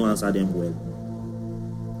answered, I did not answer them well.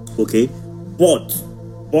 Okay? But,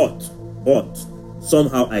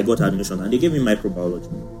 somehow I got admission and they gave me microbiology.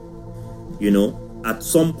 At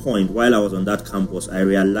some point while I was on that campus, I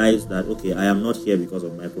realized that, okay, I am not here because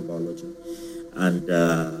of microbiology. And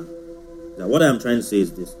what I'm trying to say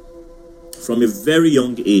is this. From a very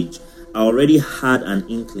young age, I already had an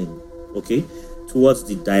inkling, okay, towards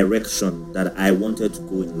the direction that I wanted to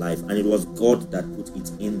go in life. And it was God that put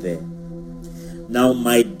it in there. Now,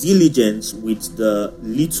 my diligence with the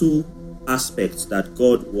little aspects that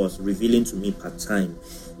God was revealing to me part time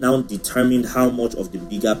now determined how much of the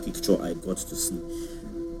bigger picture I got to see.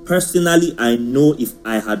 Personally, I know if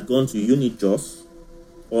I had gone to UniJOS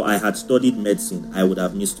or I had studied medicine, I would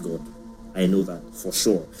have missed God. I know that for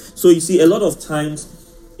sure. So you see, a lot of times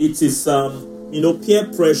it is peer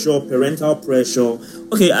pressure, parental pressure.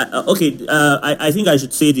 I think I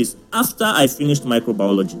should say this. After I finished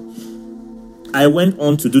microbiology, I went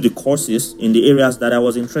on to do the courses in the areas that I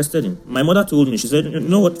was interested in. My mother told me, she said, you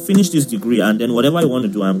know what, finish this degree and then whatever you want to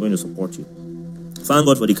do, I'm going to support you. Thank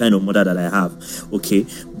God for the kind of mother that I have. Okay.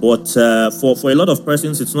 But for a lot of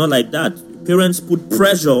persons, it's not like that. Parents put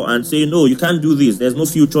pressure and say, no, you can't do this. There's no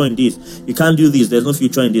future in this. You can't do this. There's no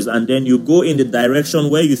future in this. And then you go in the direction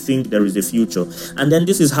where you think there is a future. And then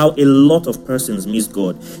this is how a lot of persons miss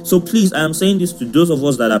God. So please, I am saying this to those of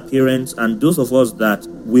us that are parents and those of us that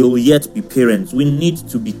will yet be parents. We need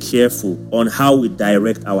to be careful on how we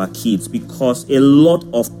direct our kids, because a lot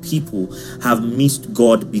of people have missed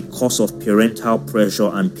God because of parental pressure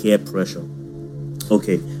and peer pressure.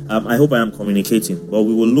 Okay, I hope I am communicating, but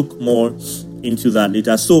we will look more into that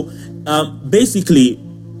later. So, basically,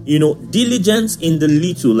 diligence in the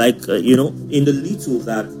little, in the little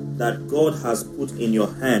that God has put in your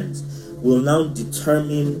hands will now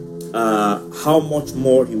determine how much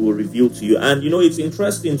more He will reveal to you. And, it's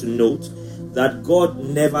interesting to note that God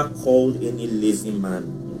never called any lazy man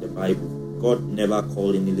in the Bible. God never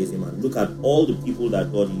called any lazy man. Look at all the people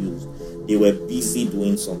that God used. They were busy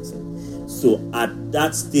doing something. So at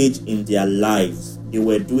that stage in their lives, they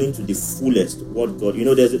were doing to the fullest what God,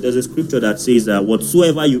 there's a scripture that says that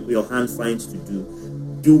whatsoever your hand finds to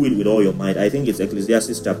do it with all your might. I think it's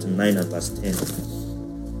Ecclesiastes chapter 9 and verse 10.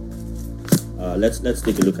 Let's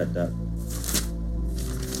take a look at that.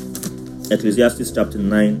 Ecclesiastes chapter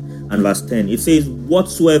 9 and verse 10. It says,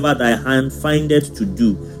 whatsoever thy hand findeth to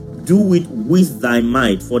do it with thy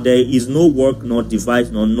might, for there is no work, nor device,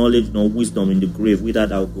 nor knowledge, nor wisdom in the grave whither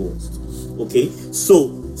thou goest. Okay, so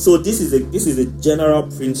this is a general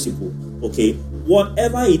principle. Okay,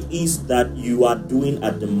 whatever it is that you are doing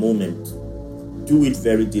at the moment, do it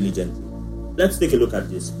very diligently. Let's take a look at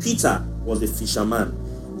this. Peter was a fisherman.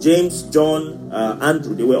 James, John,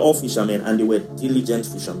 Andrew, they were all fishermen, and they were diligent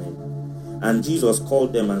fishermen. And Jesus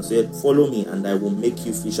called them and said, follow me and I will make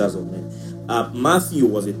you fishers of men. Matthew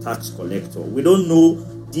was a tax collector. We don't know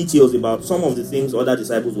details about some of the things other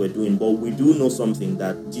disciples were doing, but we do know something,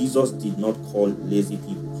 that Jesus did not call lazy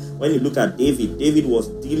people. When you look at David was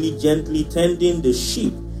diligently tending the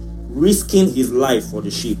sheep, risking his life for the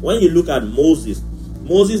sheep. When you look at Moses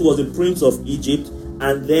was a prince of Egypt,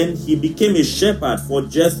 and then he became a shepherd for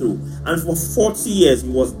Jethro, and for 40 years he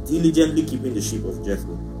was diligently keeping the sheep of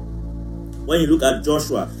Jethro. When you look at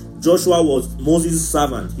Joshua was Moses'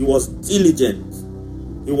 servant. He was diligent.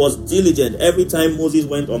 Every time Moses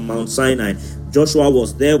went on Mount Sinai, Joshua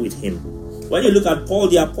was there with him. When you look at Paul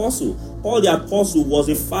the Apostle was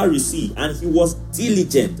a Pharisee, and he was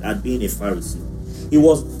diligent at being a Pharisee. He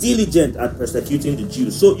was diligent at persecuting the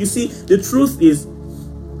Jews. So you see, the truth is,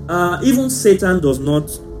 even Satan does not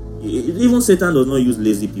use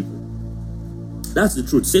lazy people. That's the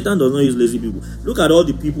truth. Satan does not use lazy people. Look at all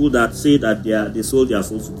the people that say that they sold their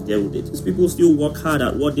souls to the devil. These people still work hard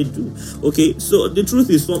at what they do. Okay, so the truth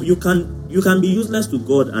is, you can be useless to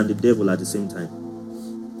God and the devil at the same time.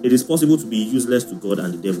 It is possible to be useless to God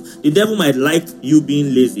and the devil. The devil might like you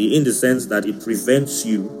being lazy in the sense that it prevents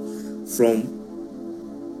you from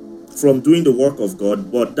doing the work of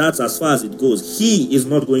God, but that's as far as it goes. He is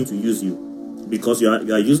not going to use you because you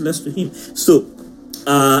are useless to him. So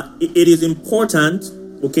it is important,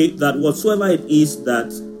 okay, that whatsoever it is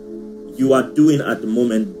that you are doing at the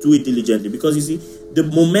moment, do it diligently, because you see, the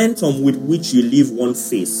momentum with which you leave one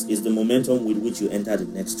phase is the momentum with which you enter the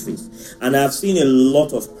next phase. And I've seen a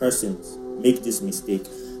lot of persons make this mistake.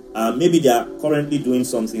 Maybe they are currently doing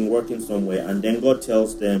something, working somewhere, and then God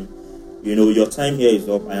tells them, your time here is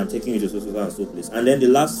up, I am taking you to so and so place. And then the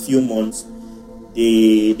last few months,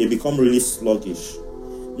 they become really sluggish.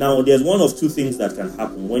 Now, there's one of two things that can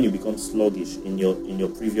happen when you become sluggish in your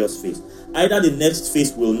previous phase. Either the next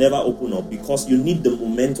phase will never open up because you need the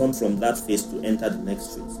momentum from that phase to enter the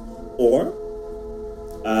next phase, or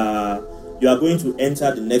you are going to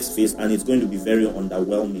enter the next phase and it's going to be very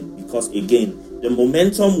underwhelming, because again, the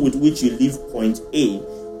momentum with which you leave point A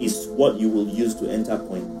is what you will use to enter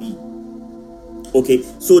point B. Okay,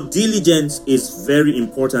 so diligence is very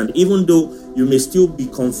important, even though you may still be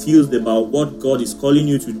confused about what God is calling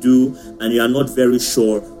you to do and you are not very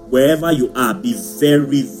sure. Wherever you are, be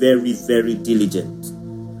very, very, very diligent.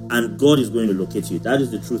 and God is going to locate you. That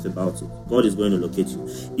is the truth about it. God is going to locate you.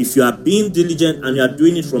 If you are being diligent and you are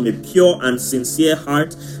doing it from a pure and sincere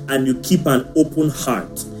heart, and you keep an open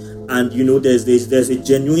heart, and there's a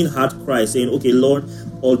genuine heart cry saying, okay, Lord,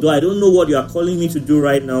 although I don't know what you are calling me to do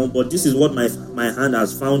right now, but this is what my hand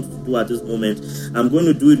has found to do at this moment. I'm going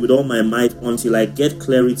to do it with all my might until I get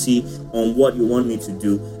clarity on what you want me to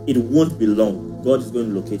do. It won't be long. God is going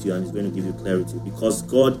to locate you and He's going to give you clarity, because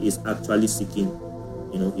God is actually seeking,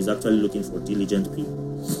 He's actually looking for diligent people.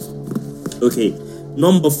 Okay,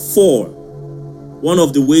 number 4, one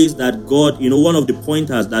of the ways that God, one of the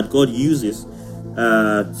pointers that God uses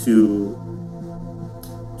to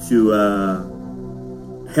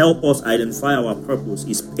help us identify our purpose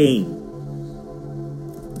is pain.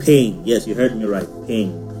 Pain, yes, you heard me right,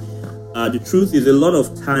 pain. The truth is, a lot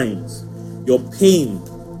of times, your pain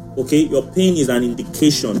is an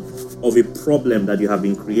indication of a problem that you have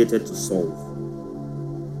been created to solve.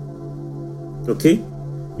 Okay?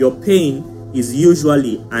 Your pain is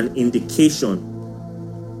usually an indication,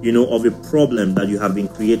 of a problem that you have been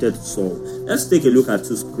created to solve. Let's take a look at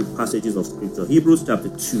 2 passages of scripture. Hebrews chapter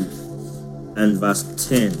 2 and verse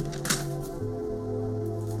 10.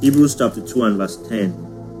 Hebrews chapter 2 and verse 10.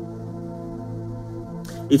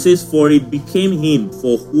 It says, for it became Him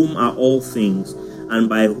for whom are all things, and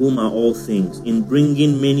by whom are all things, in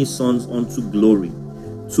bringing many sons unto glory,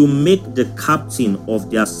 to make the captain of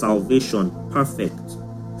their salvation perfect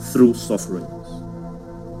through sufferings.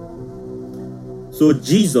 So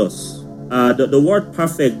Jesus, the word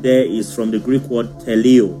perfect there is from the Greek word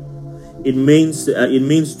teleo. It means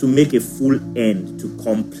to make a full end, to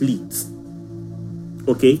complete.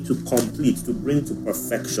 Okay, to complete, to bring to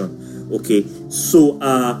perfection. Okay, so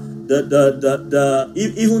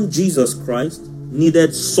even Jesus Christ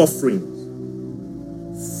needed suffering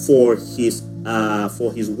for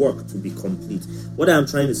his work to be complete. What I'm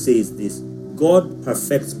trying to say is this: God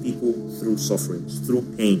perfects people through sufferings, through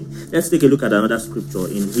pain. Let's take a look at another scripture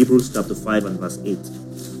in Hebrews chapter 5 and verse 8.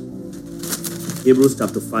 Hebrews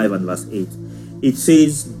chapter 5 and verse 8. It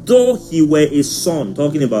says, though he were a son,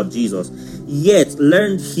 talking about Jesus, yet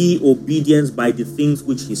learned he obedience by the things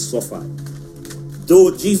which he suffered.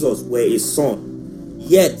 Though Jesus were a son,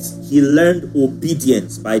 yet he learned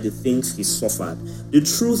obedience by the things he suffered. The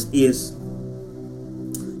truth is,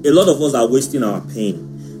 a lot of us are wasting our pain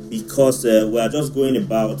because we are just going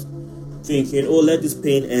about thinking, oh, let this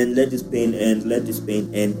pain end, let this pain end, let this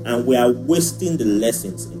pain end, and we are wasting the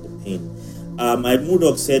lessons in the pain. My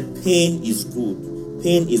Murdoch said, pain is good.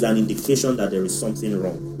 Pain is an indication that there is something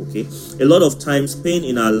wrong. Okay, a lot of times pain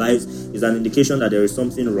in our lives is an indication that there is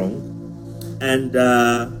something wrong, and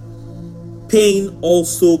pain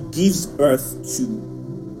also gives birth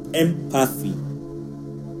to empathy.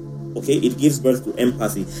 Okay, it gives birth to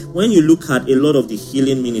empathy. When you look at a lot of the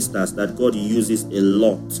healing ministers that God uses a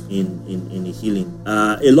lot in healing,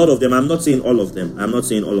 a lot of them, I'm not saying all of them,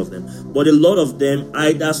 but a lot of them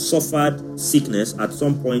either suffered sickness at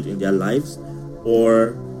some point in their lives,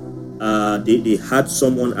 or they had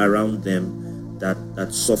someone around them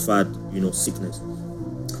that suffered, sickness.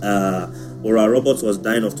 Ora Roberts was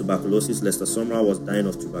dying of tuberculosis. Lester Sumrall was dying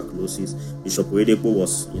of tuberculosis. Bishop Oyedepo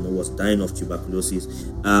was dying of tuberculosis.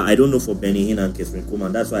 I don't know for Benny Hinn and Catherine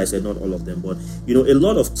Kuhlman. That's why I said not all of them. But a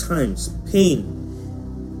lot of times pain,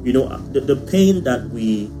 the pain that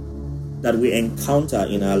we encounter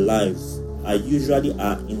in our lives are usually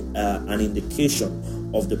an indication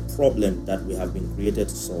of the problem that we have been created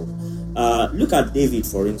to solve. Look at David,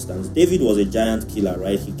 for instance. David was a giant killer,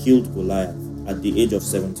 right? He killed Goliath at the age of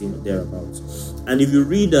 17 or thereabouts. And if you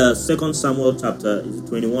read 2 Samuel chapter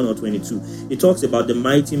 21 or 22, it talks about the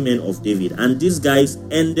mighty men of David. And these guys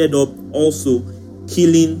ended up also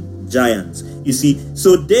killing giants. You see,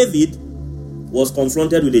 so David was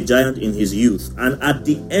confronted with a giant in his youth. And at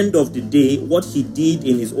the end of the day, what he did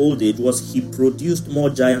in his old age was he produced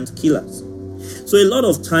more giant killers. So a lot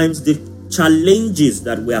of times the challenges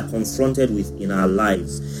that we are confronted with in our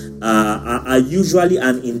lives are usually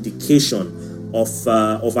an indication of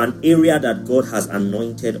an area that God has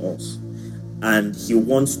anointed us, and He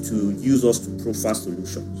wants to use us to proffer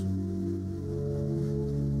solutions.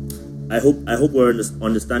 I hope we're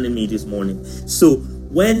understanding me this morning. So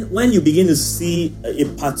when you begin to see a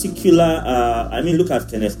particular, look at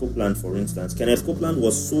Kenneth Copeland, for instance. Kenneth Copeland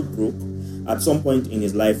was so broke at some point in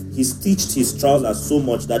his life. He stitched his trousers so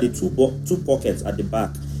much that the two pockets at the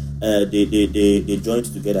back, they joined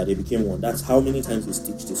together. They became one. That's how many times he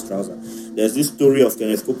stitched his trouser. There's this story of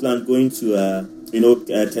Kenneth Copeland going to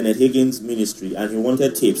Kenneth Hagin's ministry, and he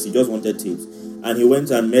wanted tapes. He just wanted tapes, and he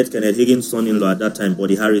went and met Kenneth Hagin's son-in-law at that time,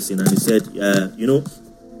 Buddy Harrison, and he said,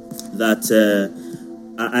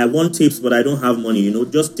 I want tapes, but I don't have money.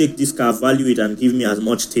 Just take this car, value it, and give me as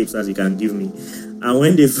much tapes as you can give me. And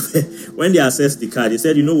when they assessed the car, they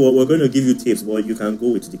said, you know what, we're going to give you tapes, but you can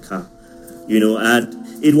go with the car. And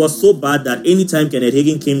it was so bad that anytime Kenneth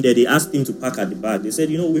Hagin came there, they asked him to park at the back. They said,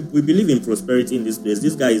 we believe in prosperity in this place.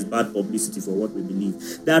 This guy is bad publicity for what we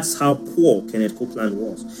believe. That's how poor Kenneth Copeland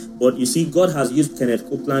was. But you see, God has used Kenneth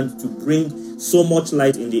Copeland to bring so much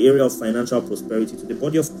light in the area of financial prosperity to the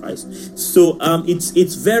body of Christ. So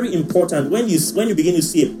it's very important when you begin to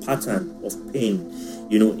see a pattern of pain,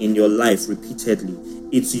 in your life repeatedly.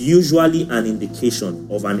 It's usually an indication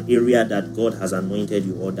of an area that God has anointed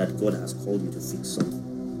you or that God has called you to fix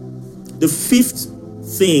something. The fifth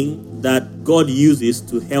thing that God uses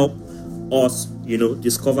to help us,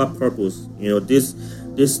 discover purpose,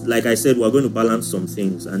 this, like I said, we're going to balance some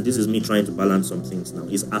things, and this is me trying to balance some things now,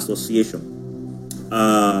 is association.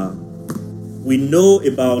 We know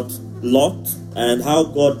about Lot and how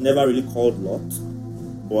God never really called Lot,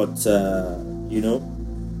 but,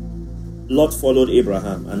 Lot followed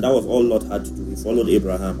Abraham, and that was all Lot had to do. He followed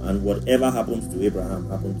Abraham, and whatever happened to Abraham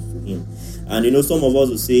happened to him. And some of us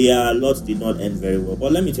will say, yeah, Lot did not end very well.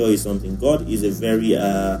 But let me tell you something. God is a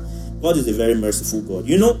very merciful God.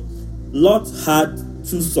 Lot had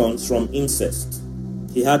 2 sons from incest.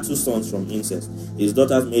 He had 2 sons from incest. His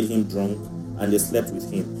daughters made him drunk, and they slept with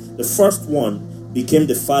him. The first one became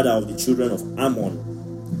the father of the children of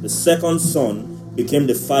Ammon. The second son became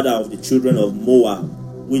the father of the children of Moab,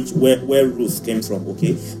 where Ruth came from.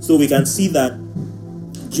 Okay, so we can see that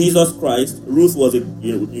Jesus Christ, Ruth was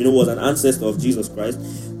was an ancestor of Jesus Christ.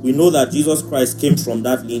 We know that Jesus Christ came from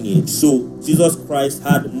that lineage. So Jesus Christ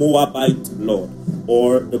had Moabite blood,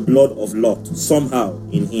 or the blood of Lot, somehow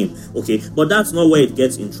in him. Okay, but that's not where it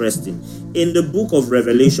gets interesting. In the book of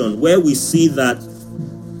Revelation, where we see that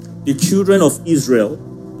the children of Israel,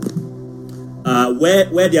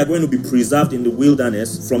 where they are going to be preserved in the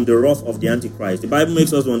wilderness from the wrath of the Antichrist. The Bible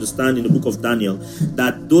makes us understand in the book of Daniel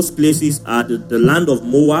that those places are the land of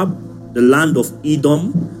Moab, the land of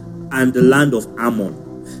Edom, and the land of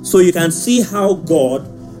Ammon. So you can see how God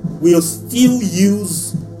will still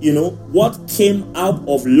use, what came out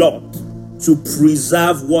of Lot to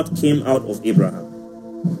preserve what came out of Abraham.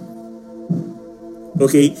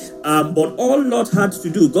 Okay, but all Lot had to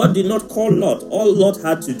do, God did not call Lot. All Lot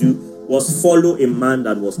had to do was follow a man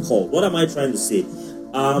that was called. What am I trying to say?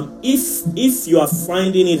 If you are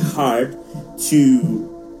finding it hard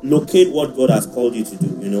to locate what God has called you to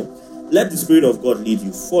do, let the Spirit of God lead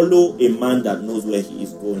you. Follow a man that knows where he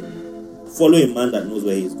is going. Follow a man that knows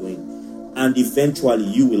where he is going. And eventually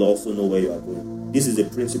you will also know where you are going. This is a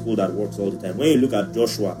principle that works all the time. When you look at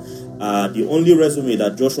Joshua, the only resume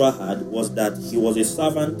that Joshua had was that he was a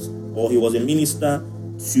servant or he was a minister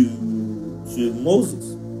to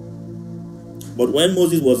Moses. But when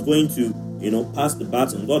Moses was going to, pass the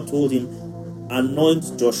baton, God told him,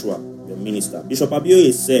 anoint Joshua, your minister. Bishop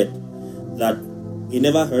Abioye said that he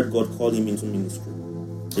never heard God call him into ministry.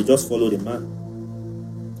 He just followed a man.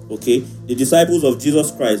 Okay? The disciples of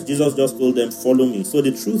Jesus Christ, Jesus just told them, follow me. So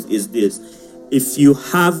the truth is this. If you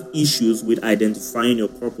have issues with identifying your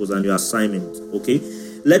purpose and your assignment, okay,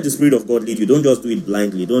 let the Spirit of God lead you. Don't just do it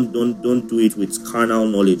blindly. Don't do it with carnal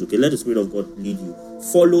knowledge. Okay, let the Spirit of God lead you.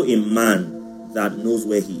 Follow a man that knows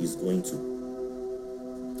where he is going to,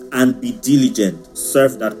 and be diligent.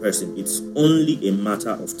 Serve that person. It's only a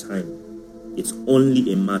matter of time. It's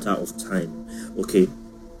only a matter of time. Okay.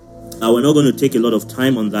 Now we're not going to take a lot of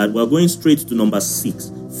time on that. We're going straight to number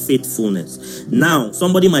 6, faithfulness. Now,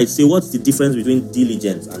 somebody might say, what's the difference between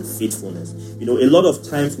diligence and faithfulness? A lot of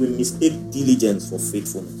times we mistake diligence for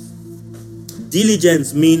faithfulness.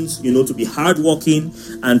 Diligence means, to be hardworking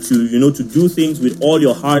and to do things with all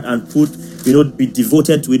your heart and be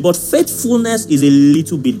devoted to it. But faithfulness is a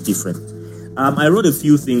little bit different. I wrote a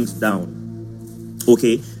few things down.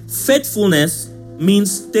 Okay. Faithfulness means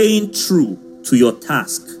staying true to your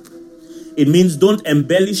task. It means don't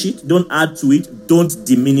embellish it, don't add to it, don't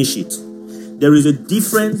diminish it. There is a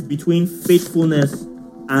difference between faithfulness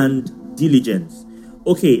and diligence.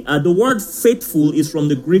 Okay, the word faithful is from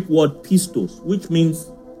the Greek word pistos, which means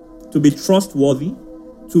to be trustworthy,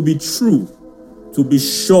 to be true, to be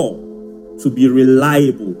sure, to be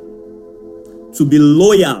reliable, to be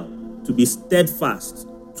loyal, to be steadfast,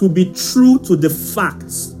 to be true to the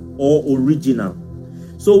facts or original.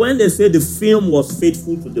 So when they say the film was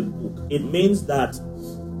faithful to the book, it means that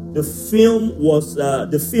the film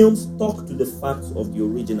stuck to the facts of the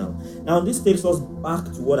original. Now this takes us back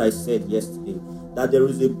to what I said yesterday, that there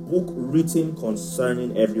is a book written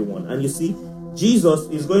concerning everyone. And you see, Jesus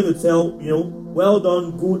is going to tell, well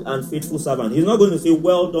done, good and faithful servant. He's not going to say,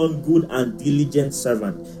 well done, good and diligent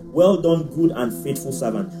servant. Well done, good and faithful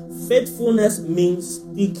servant. Faithfulness means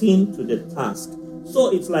sticking to the task. So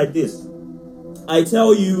it's like this. I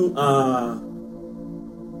tell you,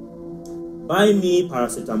 buy me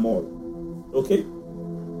paracetamol. Okay?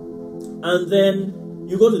 And then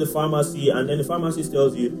you go to the pharmacy, and then the pharmacist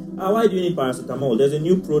tells you, why do you need paracetamol? There's a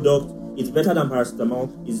new product. It's better than paracetamol.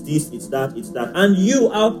 It's this, it's that, it's that. And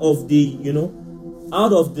you, out of the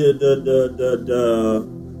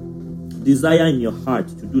desire in your heart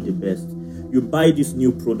to do the best, you buy this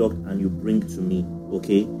new product and you bring to me.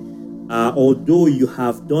 Okay? Although you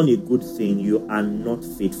have done a good thing, you are not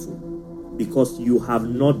faithful because you have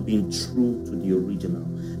not been true to the original.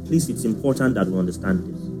 Please, it's important that we understand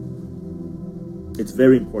this. It's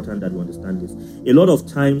very important that we understand this. A lot of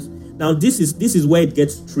times, now this is where it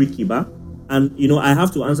gets tricky, but and I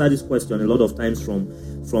have to answer this question a lot of times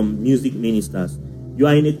from music ministers. You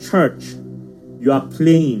are in a church, you are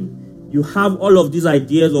playing, you have all of these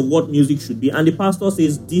ideas of what music should be, and the pastor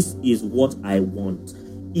says, this is what I want.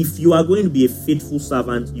 If you are going to be a faithful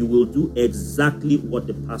servant, you will do exactly what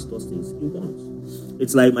the pastor says he wants.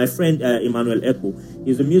 It's like my friend Emmanuel Echo.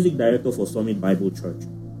 He's the music director for Summit Bible Church.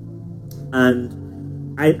 And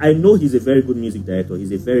I know he's a very good music director.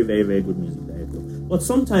 He's a very, very, very good music director. But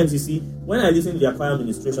sometimes, you see, when I listen to their choir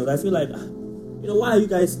ministrations, I feel like, why are you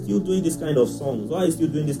guys still doing this kind of songs? Why are you still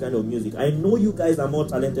doing this kind of music? I know you guys are more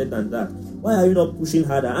talented than that. Why are you not pushing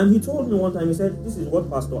harder? And he told me one time, he said, this is what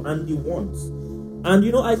Pastor Andy wants. And,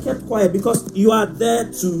 I kept quiet because you are there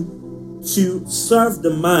to serve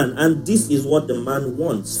the man, and this is what the man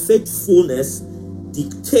wants. Faithfulness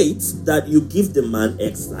dictates that you give the man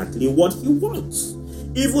exactly what he wants.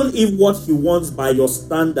 Even if what he wants by your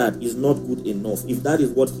standard is not good enough, if that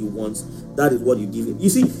is what he wants, that is what you give him. You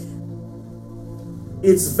see,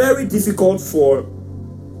 it's very difficult for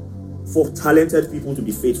talented people to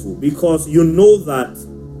be faithful because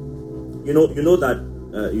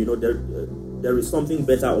there is something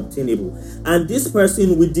better obtainable. And this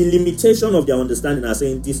person, with the limitation of their understanding, are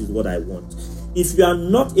saying, this is what I want. If you are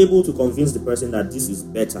not able to convince the person that this is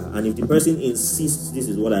better, and if the person insists this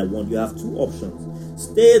is what I want, you have two options.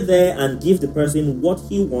 Stay there and give the person what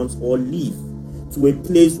he wants, or leave to a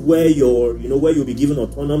place where you'll be given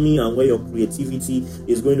autonomy and where your creativity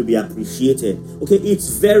is going to be appreciated. Okay, it's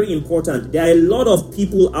very important. There are a lot of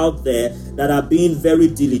people out there that are being very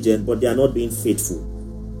diligent, but they are not being faithful.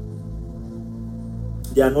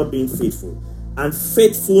 They are not being faithful. And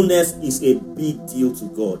faithfulness is a big deal to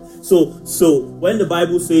God. So when the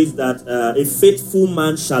Bible says that a faithful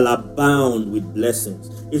man shall abound with blessings,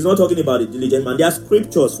 it's not talking about a diligent man. There are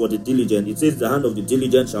scriptures for the diligent. It says the hand of the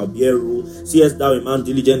diligent shall bear rule. Seest thou a man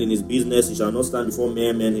diligent in his business, he shall not stand before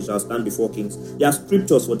mere men, he shall stand before kings. There are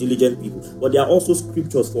scriptures for diligent people, but there are also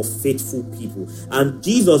scriptures for faithful people. And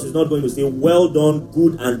Jesus is not going to say, well done,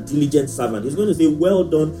 good and diligent servant. He's going to say, well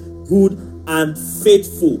done, good and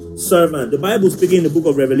faithful servant. The Bible, speaking in the book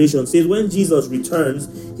of Revelation, says when Jesus returns,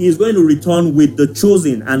 he is going to return with the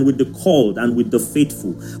chosen and with the called and with the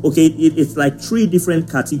faithful. Okay, it's like three different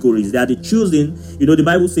categories. There are the chosen. The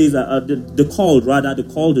Bible says the called,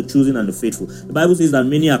 the chosen, and the faithful. The Bible says that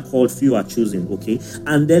many are called, few are chosen. Okay,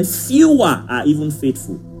 and then fewer are even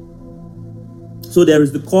faithful. So there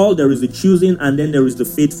is the called, there is the choosing, and then there is the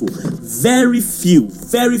faithful. Very few.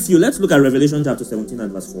 Let's look at Revelation chapter 17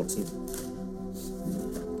 and verse 14.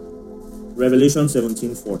 Revelation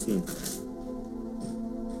 17:14.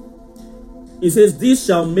 It says, "This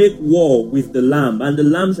shall make war with the Lamb, and the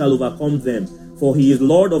Lamb shall overcome them, for he is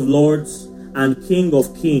Lord of lords and King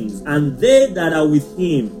of kings, and they that are with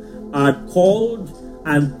him are called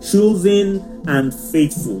and chosen and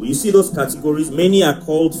faithful." You see those categories? Many are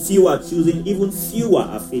called, few are chosen, even fewer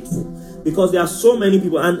are faithful. Because there are so many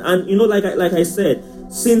people, and like I said,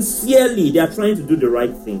 sincerely, they are trying to do the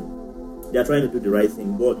right thing. They are trying to do the right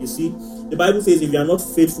thing. But you see, the Bible says if you are not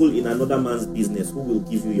faithful in another man's business, who will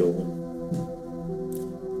give you your own?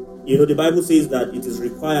 The Bible says that it is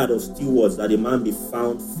required of stewards that a man be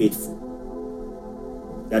found faithful.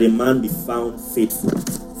 That a man be found faithful.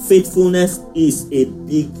 Faithfulness is a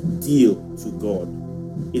big deal to God.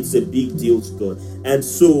 It's a big deal to God. And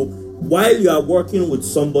so, while you are working with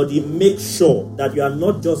somebody, make sure that you are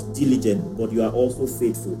not just diligent, but you are also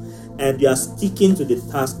faithful. And you are sticking to the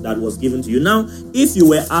task that was given to you. Now, if you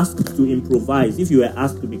were asked to improvise, if you were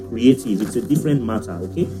asked to be creative, it's a different matter,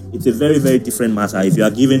 okay? It's a very, very different matter if you are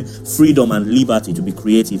given freedom and liberty to be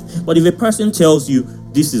creative. But if a person tells you,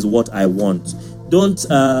 this is what I want, don't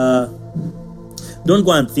Don't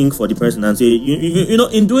go and think for the person and say, you know,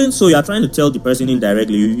 in doing so, you are trying to tell the person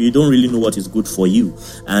indirectly, you don't really know what is good for you,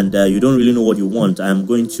 and you don't really know what you want. I'm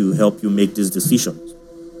going to help you make these decisions.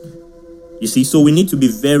 You see, so we need to be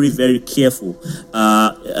very, very careful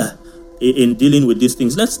in dealing with these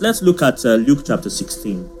things. Let's look at Luke chapter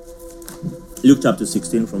 16. Luke chapter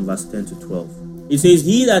 16 from verse 10 to 12. It says,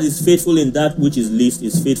 he that is faithful in that which is least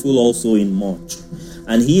is faithful also in much.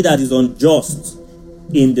 And he that is unjust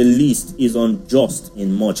in the least is unjust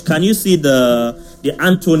in much. Can you see the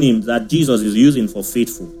antonym that Jesus is using for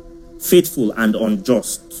faithful? Faithful and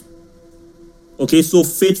unjust. Okay, so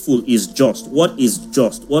faithful is just. What is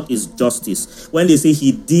just? What is justice? When they say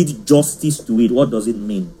he did justice to it, what does it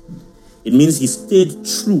mean? It means he stayed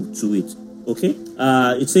true to it. Okay,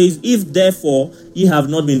 it says, if therefore ye have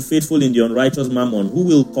not been faithful in the unrighteous mammon, who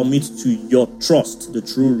will commit to your trust the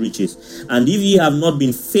true riches? And if ye have not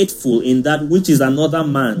been faithful in that which is another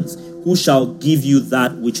man's, who shall give you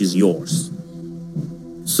that which is yours?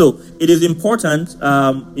 So it is important,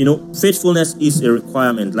 faithfulness is a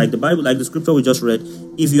requirement. Like the Bible, like the scripture we just read,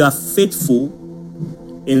 if you are faithful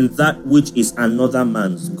in that which is another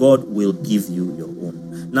man's, God will give you your own.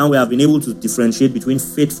 Now we have been able to differentiate between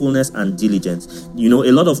faithfulness and diligence. You know,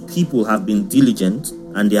 a lot of people have been diligent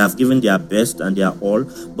and they have given their best and their all,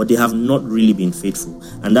 but they have not really been faithful.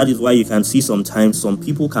 And that is why you can see sometimes some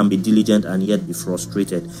people can be diligent and yet be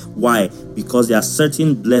frustrated. Why? Because there are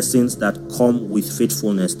certain blessings that come with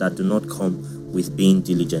faithfulness that do not come with being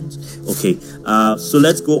diligent. Okay, so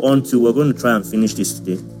let's go on to, we're going to try and finish this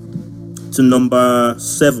today, to number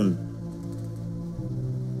 7.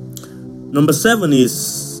 Number 7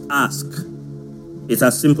 is ask. It's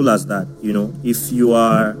as simple as that. You know, if you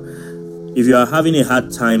are having a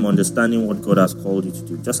hard time understanding what God has called you to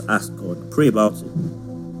do, just ask God. Pray about it.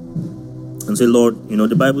 And say, Lord, you know,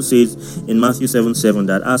 the Bible says in Matthew 7:7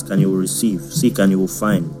 that ask and you will receive, seek and you will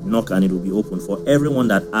find, knock and it will be open. For everyone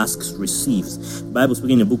that asks receives. The Bible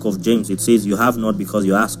speaking in the book of James, it says you have not because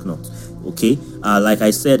you ask not. Okay, like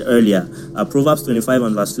I said earlier, Proverbs 25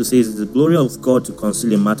 and verse 2 says, it's the glory of God to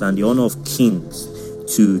conceal a matter and the honor of kings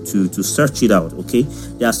to search it out. Okay,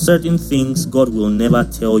 there are certain things God will never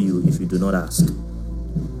tell you if you do not ask.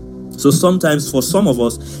 So sometimes for some of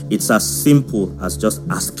us, it's as simple as just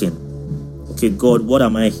asking. Okay, God, what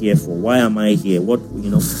am I here for? Why am I here? What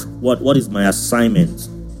is my assignment?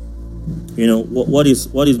 You know, what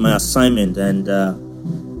is my assignment? And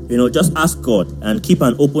just ask God and keep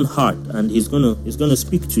an open heart, and He's gonna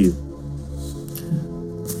speak to you.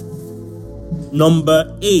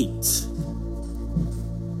 Number 8,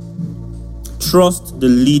 trust the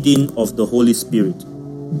leading of the Holy Spirit.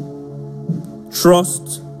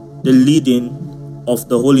 Trust the leading of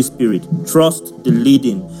the Holy Spirit. Trust the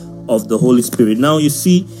leading of the Holy Spirit. Now you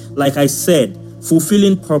see, like I said,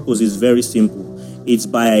 fulfilling purpose is very simple. It's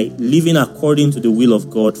by living according to the will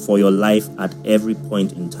of God for your life at every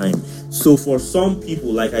point in time. So for some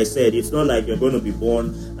people, like I said, it's not like you're going to be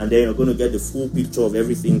born and then you're going to get the full picture of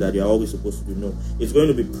everything that you're always supposed to do. No, it's going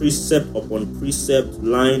to be precept upon precept,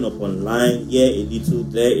 line upon line, here a little,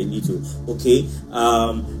 there a little. Okay,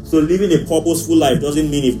 so living a purposeful life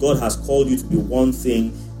doesn't mean if God has called you to be one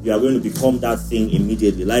thing, you are going to become that thing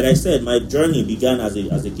immediately. Like I said, my journey began as a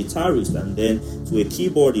guitarist, and then to a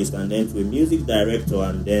keyboardist, and then to a music director,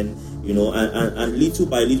 and then, and little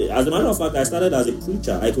by little. As a matter of fact, I started as a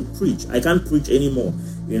preacher. I could preach. I can't preach anymore.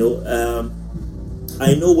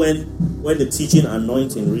 I know when the teaching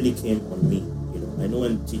anointing really came on me. I know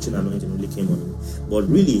when teaching anointing really came on me. But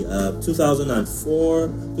really, 2004,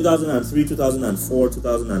 2003, 2004,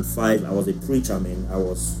 2005, I was a preacher, man. I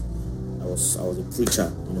was a preacher,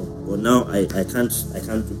 but now I can't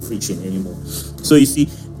do preaching anymore. So you see,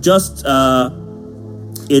 just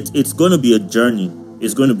it's going to be a journey.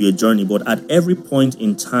 It's going to be a journey, but at every point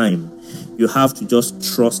in time, you have to just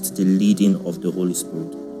trust the leading of the Holy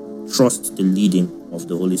Spirit. Trust the leading of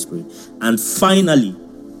the Holy Spirit. And finally,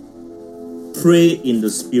 pray in the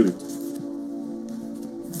Spirit.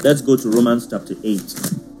 Let's go to Romans chapter 8.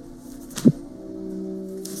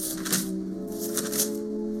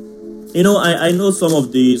 I know some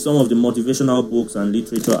of the motivational books and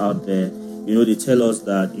literature out there, they tell us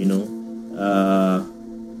that,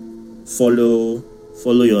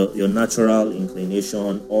 follow your natural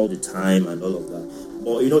inclination all the time and all of that.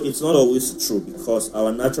 But, it's not always true, because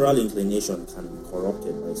our natural inclination can be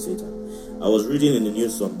corrupted by Satan. I was reading in the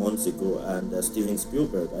news some months ago, and Steven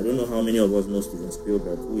Spielberg, I don't know how many of us know Steven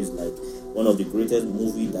Spielberg, who is like one of the greatest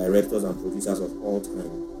movie directors and producers of all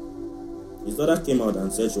time. His daughter came out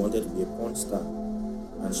and said she wanted to be a porn star,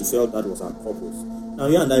 and she felt that was her purpose. Now,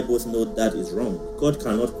 you and I both know that is wrong. God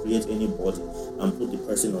cannot create anybody and put the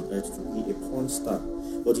person on earth to be a porn star.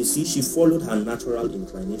 But you see, she followed her natural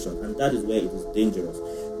inclination, and that is where it is dangerous.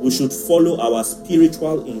 We should follow our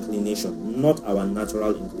spiritual inclination, not our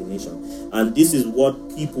natural inclination. And this is what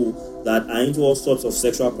people that are into all sorts of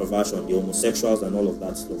sexual perversion, the homosexuals and all of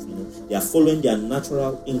that stuff, they are following their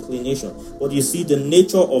natural inclination. But you see, the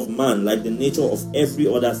nature of man, like the nature of every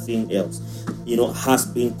other thing else, has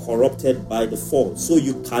been corrupted by the fall. So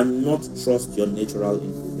you cannot trust your natural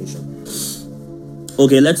inclination.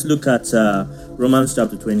 Okay, let's look at Romans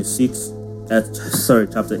chapter 8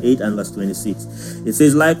 and verse 26. It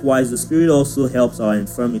says, likewise, the Spirit also helps our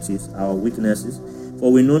infirmities, our weaknesses,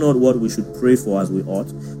 for we know not what we should pray for as we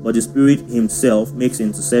ought, but the Spirit himself makes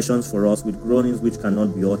intercessions for us with groanings which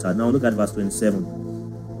cannot be uttered. Now look at verse 27.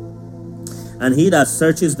 And he that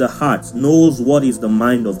searches the heart knows what is the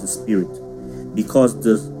mind of the Spirit,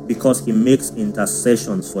 because he makes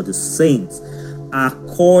intercessions for the saints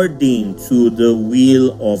according to the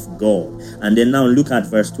will of God. And then now look at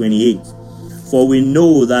verse 28. For we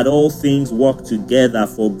know that all things work together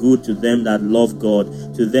for good to them that love God,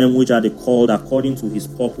 to them which are the called according to his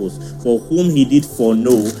purpose. For whom he did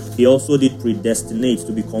foreknow, he also did predestinate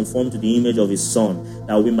to be conformed to the image of his Son,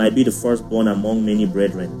 that we might be the firstborn among many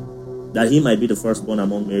brethren. That he might be the firstborn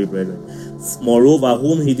among many brethren. Moreover,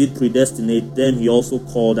 whom he did predestinate, them he also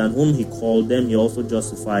called, and whom he called, them he also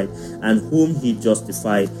justified, and whom he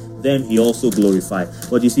justified, them he also glorified.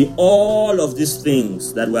 But you see, all of these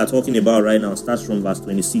things that we are talking about right now starts from verse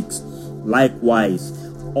 26. Likewise,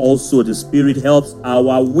 also the Spirit helps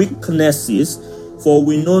our weaknesses, for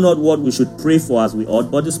we know not what we should pray for as we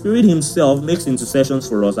ought, but the Spirit himself makes intercessions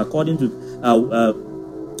for us according to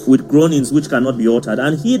with groanings which cannot be uttered.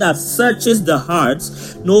 And he that searches the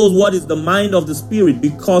hearts knows what is the mind of the Spirit,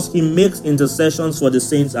 because he makes intercessions for the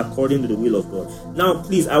saints according to the will of God. Now,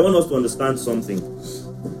 please, I want us to understand something.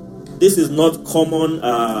 This is not common.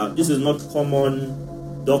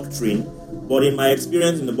 Doctrine, but in my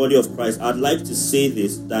experience in the body of Christ, I'd like to say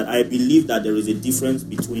this: that I believe that there is a difference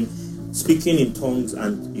between speaking in tongues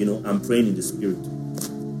and praying in the Spirit.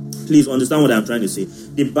 Please understand what I'm trying to say.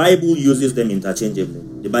 The Bible uses them interchangeably.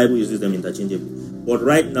 But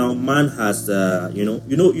right now, man has,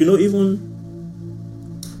 even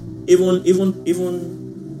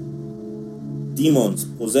demons,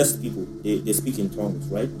 possessed people, they speak in tongues,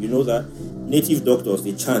 right? You know that native doctors,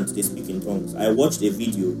 they chant, they speak in tongues. I watched a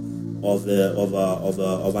video of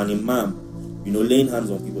an imam, laying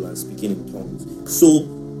hands on people and speaking in tongues. So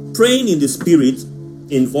praying in the Spirit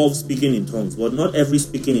involves speaking in tongues, but not every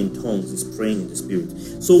speaking in tongues is praying in the Spirit.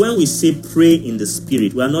 So when we say pray in the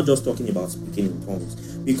Spirit, we are not just talking about speaking in tongues,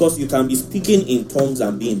 because you can be speaking in tongues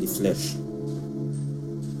and be in the flesh.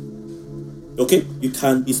 Okay, you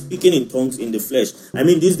can be speaking in tongues in the flesh. I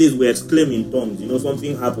mean, these days we exclaim in tongues.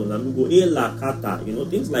 Something happens and we go "Ela kata,"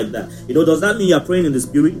 things like that. Does that mean you are praying in the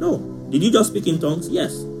Spirit? No. Did you just speak in tongues?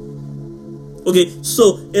 Yes. Okay,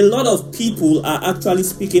 so a lot of people are actually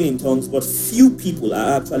speaking in tongues, but few people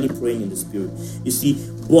are actually praying in the Spirit. You see,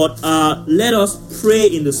 but let us pray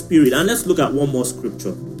in the Spirit. And let's look at one more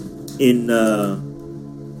scripture in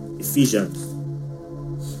Ephesians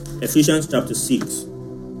chapter 6,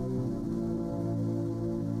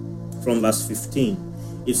 from verse 15.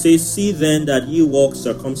 It says, see then that ye walk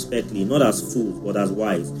circumspectly, not as fools, but as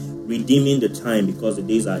wise, redeeming the time, because the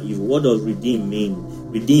days are evil. What does redeem mean?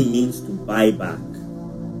 Redeem means to buy back.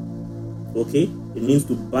 Okay? It means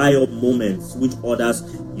to buy up moments which others,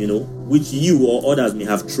 which you or others may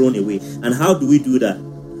have thrown away. And how do we do that?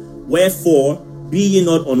 Wherefore, be ye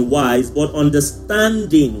not unwise, but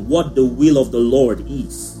understanding what the will of the Lord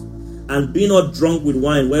is. And be not drunk with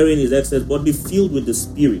wine, wherein is excess, but be filled with the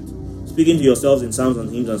Spirit, speaking to yourselves in psalms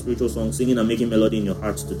and hymns and spiritual songs, singing and making melody in your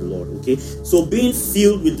hearts to the Lord. Okay? So being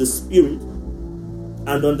filled with the Spirit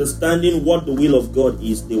and understanding what the will of God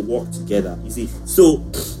is, they work together. You see, so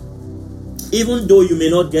even though you may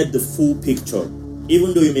not get the full picture,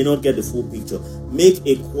 make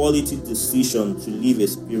a quality decision to live a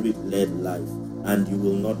Spirit-led life, and you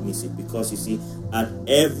will not miss it. Because you see, at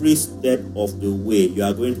every step of the way, you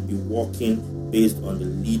are going to be walking based on the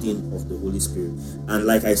leading of the Holy Spirit. And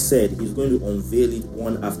like I said, he's going to unveil it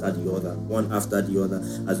one after the other.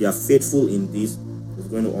 As you are faithful in this, he's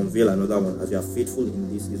going to unveil another one. As you are faithful in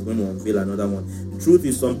this, he's going to unveil another one. The truth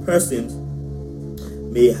is, some persons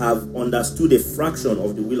may have understood a fraction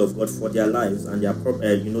of the will of God for their lives and their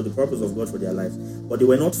the purpose of God for their lives, but they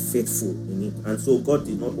were not faithful in it, and so God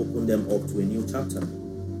did not open them up to a new chapter.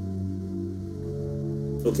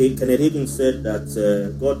 Okay, Kenneth Hagin said that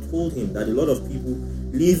God told him that a lot of people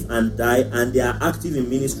live and die, and they are active in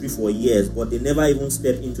ministry for years, but they never even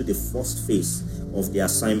step into the first phase of the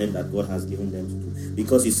assignment that God has given them to do.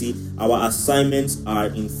 Because you see, our assignments are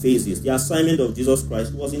in phases. The assignment of Jesus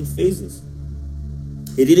Christ was in phases.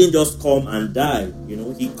 He didn't just come and die.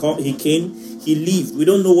 He came, he lived. We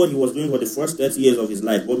don't know what he was doing for the first 30 years of his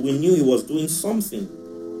life, but we knew he was doing something.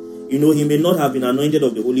 He may not have been anointed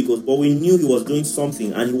of the Holy Ghost, but we knew he was doing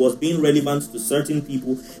something, and he was being relevant to certain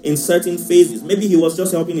people in certain phases. Maybe he was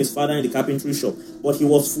just helping his father in the carpentry shop, but he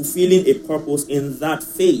was fulfilling a purpose in that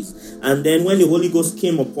phase. And then when the Holy Ghost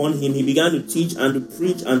came upon him, he began to teach and to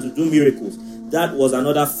preach and to do miracles. That was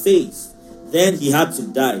another phase. Then he had to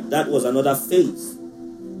die. That was another phase.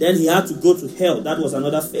 Then he had to go to hell. That was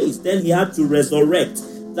another phase. Then he had to resurrect.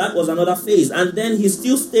 That was another phase. And then he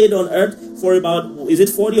still stayed on earth for about,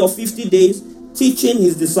 40 or 50 days, teaching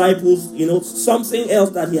his disciples, something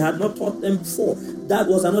else that he had not taught them before. That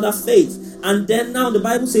was another phase. And then now the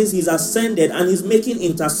Bible says he's ascended and he's making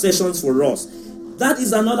intercessions for us. That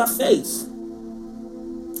is another phase.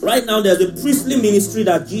 Right now, there's a priestly ministry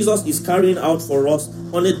that Jesus is carrying out for us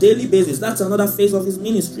on a daily basis. That's another phase of his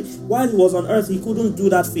ministry. While he was on earth, he couldn't do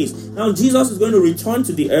that phase. Now, Jesus is going to return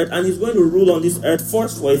to the earth, and he's going to rule on this earth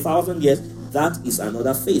first for 1,000 years. That is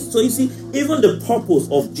another phase. So you see, even the purpose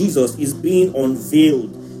of Jesus is being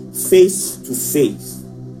unveiled face to face.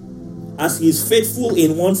 As he is faithful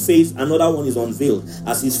in one phase, another one is unveiled.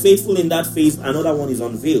 As he's faithful in that phase, another one is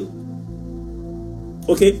unveiled.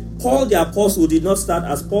 Okay, Paul the Apostle did not start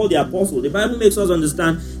as Paul the Apostle. The Bible makes us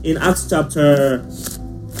understand in Acts chapter,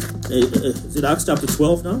 is it Acts chapter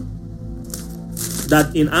 12 now?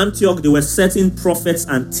 That in Antioch there were certain prophets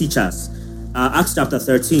and teachers. Acts chapter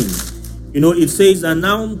 13. It says that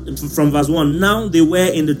now, from verse 1, now they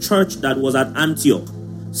were in the church that was at Antioch,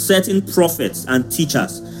 certain prophets and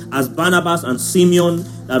teachers, as Barnabas and Simeon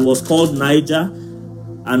that was called Niger,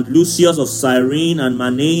 and Lucius of Cyrene and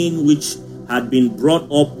Manaen, which had been brought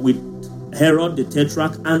up with Herod the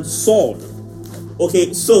Tetrarch, and Saul.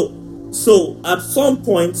 Okay, so at some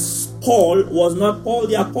point, Paul was not Paul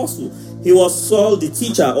the Apostle. He was Saul the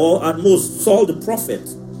teacher, or at most Saul the prophet.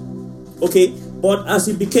 Okay, but as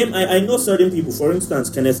he became, I know certain people, for instance,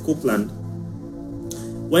 Kenneth Copeland.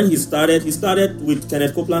 When he started with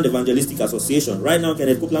Kenneth Copeland Evangelistic Association. Right now,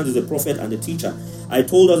 Kenneth Copeland is a prophet and a teacher. I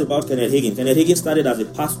told us about Kenneth Hagin. Kenneth Hagin started as a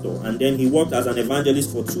pastor, and then he worked as an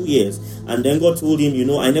evangelist for 2 years. And then God told him,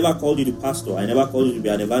 I never called you to pastor. I never called you to be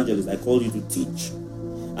an evangelist. I called you to teach.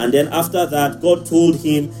 And then after that, God told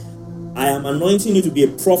him, I am anointing you to be a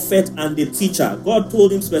prophet and a teacher. God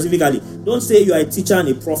told him specifically, don't say you are a teacher and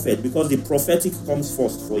a prophet, because the prophetic comes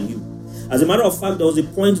first for you. As a matter of fact, there was a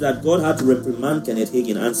point that God had to reprimand Kenneth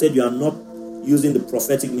Hagin and said, you are not using the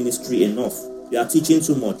prophetic ministry enough. You are teaching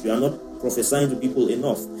too much. You are not prophesying to people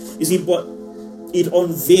enough. You see, but it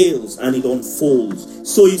unveils and it unfolds.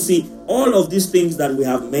 So you see, all of these things that we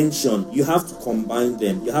have mentioned, you have to combine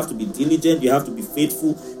them. You have to be diligent. You have to be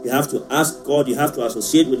faithful. You have to ask God. You have to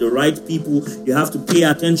associate with the right people. You have to pay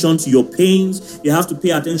attention to your pains. You have to pay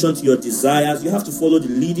attention to your desires. You have to follow the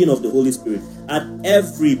leading of the Holy Spirit at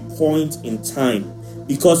every point in time.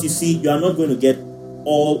 Because you see, you are not going to get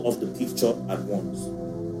all of the picture at once.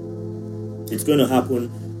 It's going to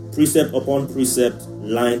happen precept upon precept,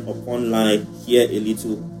 line upon line, here a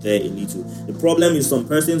little, there a little. The problem is some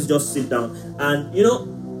persons just sit down and,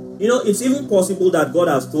 it's even possible that God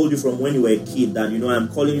has told you from when you were a kid that, I'm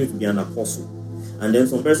calling you to be an apostle. And then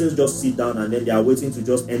some persons just sit down and then they are waiting to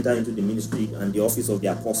just enter into the ministry and the office of the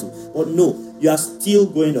apostle. But no, you are still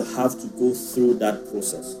going to have to go through that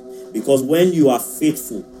process. Because when you are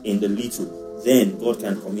faithful in the little, then God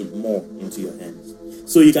can commit more into your hands.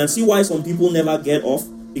 So you can see why some people never get off.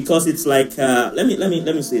 Because it's like, let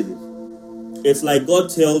me say this. It's like God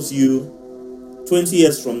tells you, 20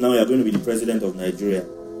 years from now, you're going to be the president of Nigeria.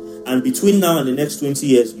 And between now and the next 20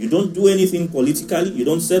 years, you don't do anything politically. You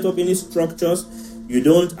don't set up any structures. You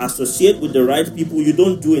don't associate with the right people. You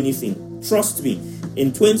don't do anything. Trust me,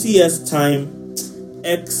 in 20 years' time,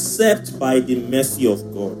 except by the mercy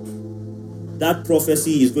of God, that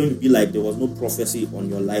prophecy is going to be like there was no prophecy on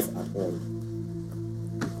your life at all.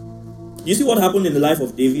 You see what happened in the life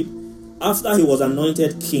of David? After he was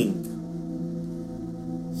anointed king,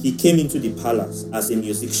 he came into the palace as a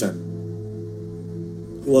musician.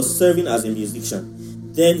 He was serving as a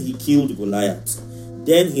musician. Then he killed Goliath.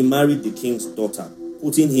 Then he married the king's daughter,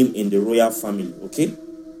 putting him in the royal family, okay?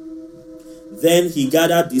 Then he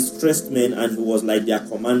gathered distressed men and he was like their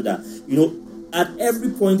commander. At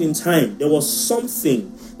every point in time, there was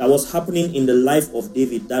something that was happening in the life of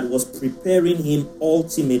David that was preparing him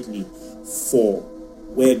ultimately for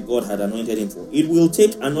where God had anointed him for. It will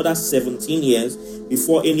take another 17 years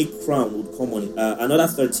before any crown would come on, another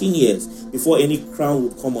 13 years before any crown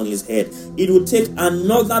would come on his head. It would take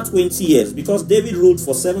another 20 years because David ruled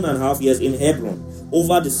for 7.5 years in Hebron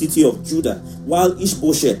over the city of Judah, while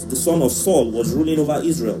Ishbosheth, the son of Saul, was ruling over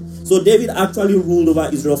Israel. So David actually ruled over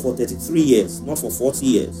Israel for 33 years, not for 40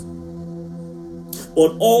 years.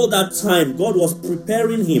 But all that time, God was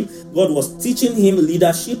preparing him. God was teaching him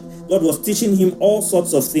leadership. God was teaching him all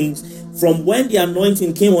sorts of things, from when the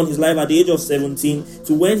anointing came on his life at the age of 17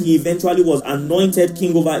 to when he eventually was anointed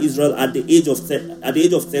king over Israel at the age of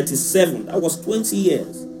 37. That was 20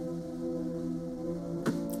 years.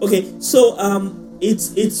 Okay, so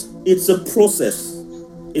it's a process.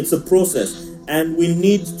 It's a process, and we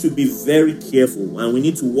need to be very careful, and we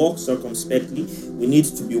need to walk circumspectly. We need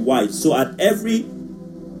to be wise. So at every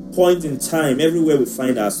point in time, everywhere we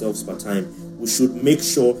find ourselves per time, we should make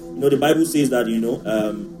sure, the Bible says that,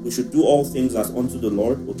 we should do all things as unto the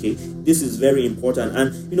Lord. Okay, this is very important.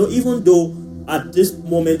 And, even though at this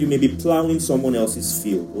moment you may be plowing someone else's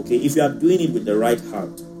field, okay, if you are doing it with the right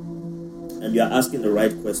heart and you are asking the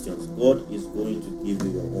right questions, God is going to give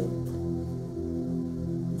you your own.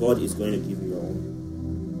 God is going to give you your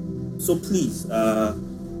own. So please, I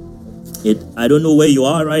don't know where you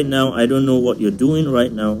are right now. I don't know what you're doing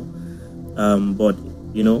right now. But,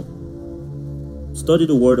 study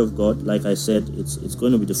the Word of God. Like I said, it's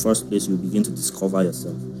going to be the first place you begin to discover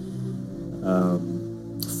yourself.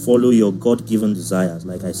 Follow your God-given desires.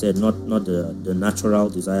 Like I said, not the natural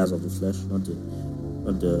desires of the flesh, not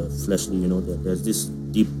the fleshly. There's this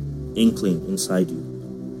deep inkling inside you.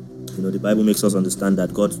 The Bible makes us understand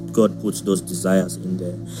that God puts those desires in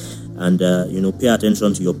there, and pay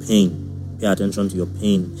attention to your pain. Pay attention to your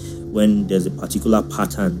pain. When there's a particular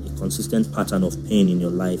pattern, a consistent pattern of pain in your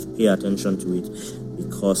life, pay attention to it,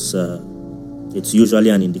 because it's usually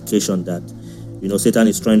an indication that Satan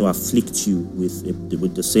is trying to afflict you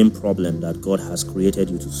with the same problem that God has created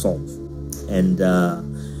you to solve. And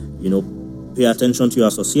pay attention to your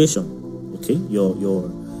association. Okay,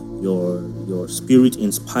 your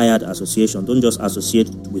spirit-inspired association. Don't just associate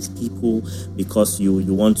with people because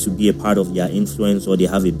you want to be a part of their influence or they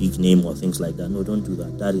have a big name or things like that. No, don't do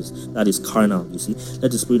that. That is carnal, you see.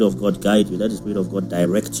 Let the Spirit of God guide you. Let the Spirit of God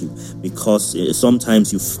direct you, because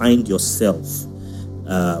sometimes you find yourself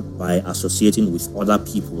by associating with other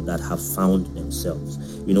people that have found themselves.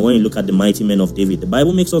 When you look at the mighty men of David, the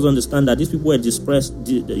Bible makes us understand that these people were distressed.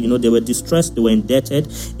 They were distressed. They were indebted.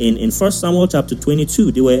 In 1 Samuel chapter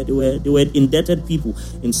 22, they were indebted people.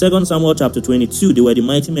 In 2 Samuel chapter 22, they were the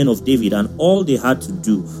mighty men of David, and all they had to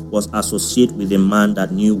do was associate with a man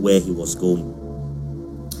that knew where he was going.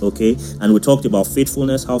 Okay, and we talked about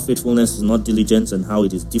faithfulness, how faithfulness is not diligence and how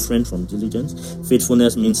it is different from diligence.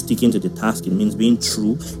 Faithfulness means sticking to the task. It means being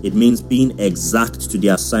true. It means being exact to the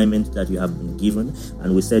assignment that you have been given.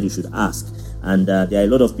 And we said you should ask. And there are a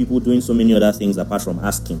lot of people doing so many other things apart from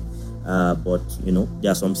asking. But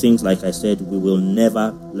there are some things, like I said, we will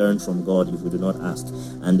never learn from God if we do not ask.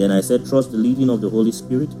 And then I said, trust the leading of the Holy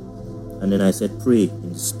Spirit. And then I said, pray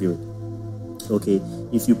in the Spirit. Okay,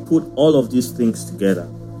 if you put all of these things together,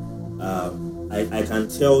 I can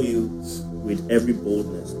tell you with every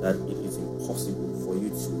boldness that it is impossible for you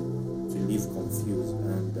to live confused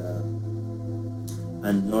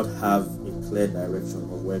and not have a clear direction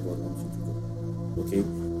of where God wants you to go. Okay?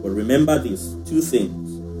 But remember these two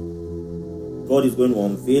things. God is going to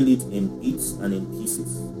unveil it in bits and in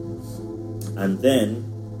pieces. And then,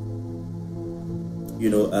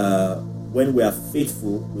 when we are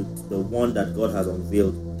faithful with the one that God has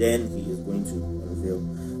unveiled, then He is going to unveil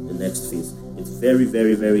the next phase. It's very,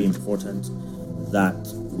 very, very important that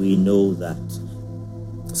we know that.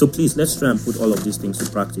 So please, let's try and put all of these things to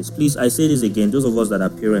practice. Please, I say this again, those of us that are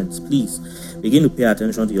parents, please begin to pay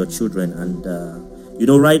attention to your children. And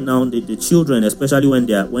right now, the children, especially when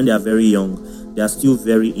they are very young, they are still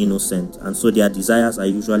very innocent, and so their desires are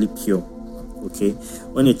usually pure. Okay,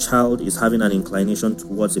 when a child is having an inclination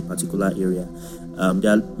towards a particular area,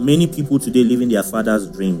 there are many people today living their father's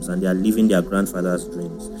dreams, and they are living their grandfather's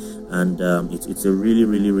dreams, and it's a really,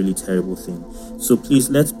 really, really terrible thing. So please,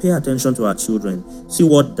 let's pay attention to our children, see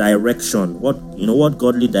what direction, what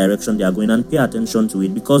godly direction they are going, and pay attention to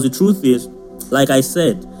it. Because the truth is, like I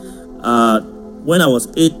said, when I was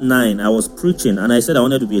 8, 9, I was preaching, and I said I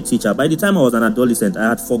wanted to be a teacher. By the time I was an adolescent, I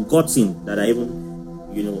had forgotten that I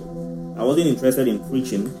wasn't interested in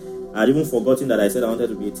preaching. I had even forgotten that I said I wanted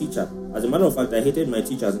to be a teacher. As a matter of fact, I hated my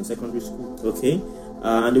teachers in secondary school, okay?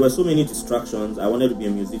 And there were so many distractions. I wanted to be a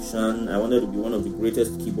musician. I wanted to be one of the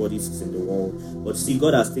greatest keyboardists in the world. But see,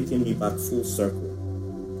 God has taken me back full circle.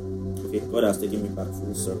 Okay, God has taken me back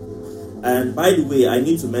full circle. And by the way, I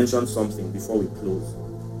need to mention something before we close.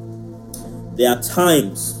 There are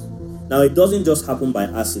times, now it doesn't just happen by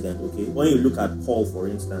accident, okay? When you look at Paul, for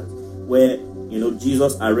instance, where,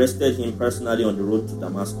 Jesus arrested him personally on the road to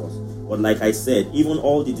Damascus. But like I said, even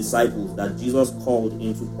all the disciples that Jesus called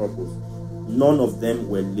into purpose, none of them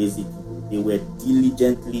were lazy people. They were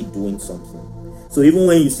diligently doing something. So even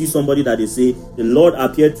when you see somebody that they say, the Lord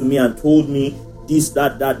appeared to me and told me this,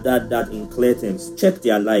 that in clear terms, check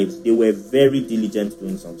their lives. They were very diligent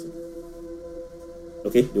doing something.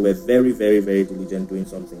 Okay, they were very, very, very diligent doing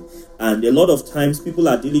something. And a lot of times people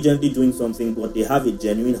are diligently doing something, but they have a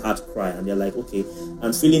genuine heart cry, and they're like, okay,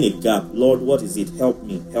 I'm feeling a gap. Lord, what is it? Help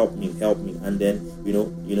me, help me, help me. And then,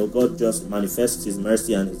 God just manifests his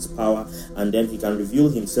mercy and his power, and then he can reveal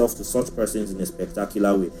himself to such persons in a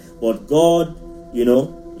spectacular way. But God,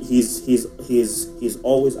 he's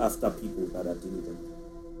always after people that are diligent.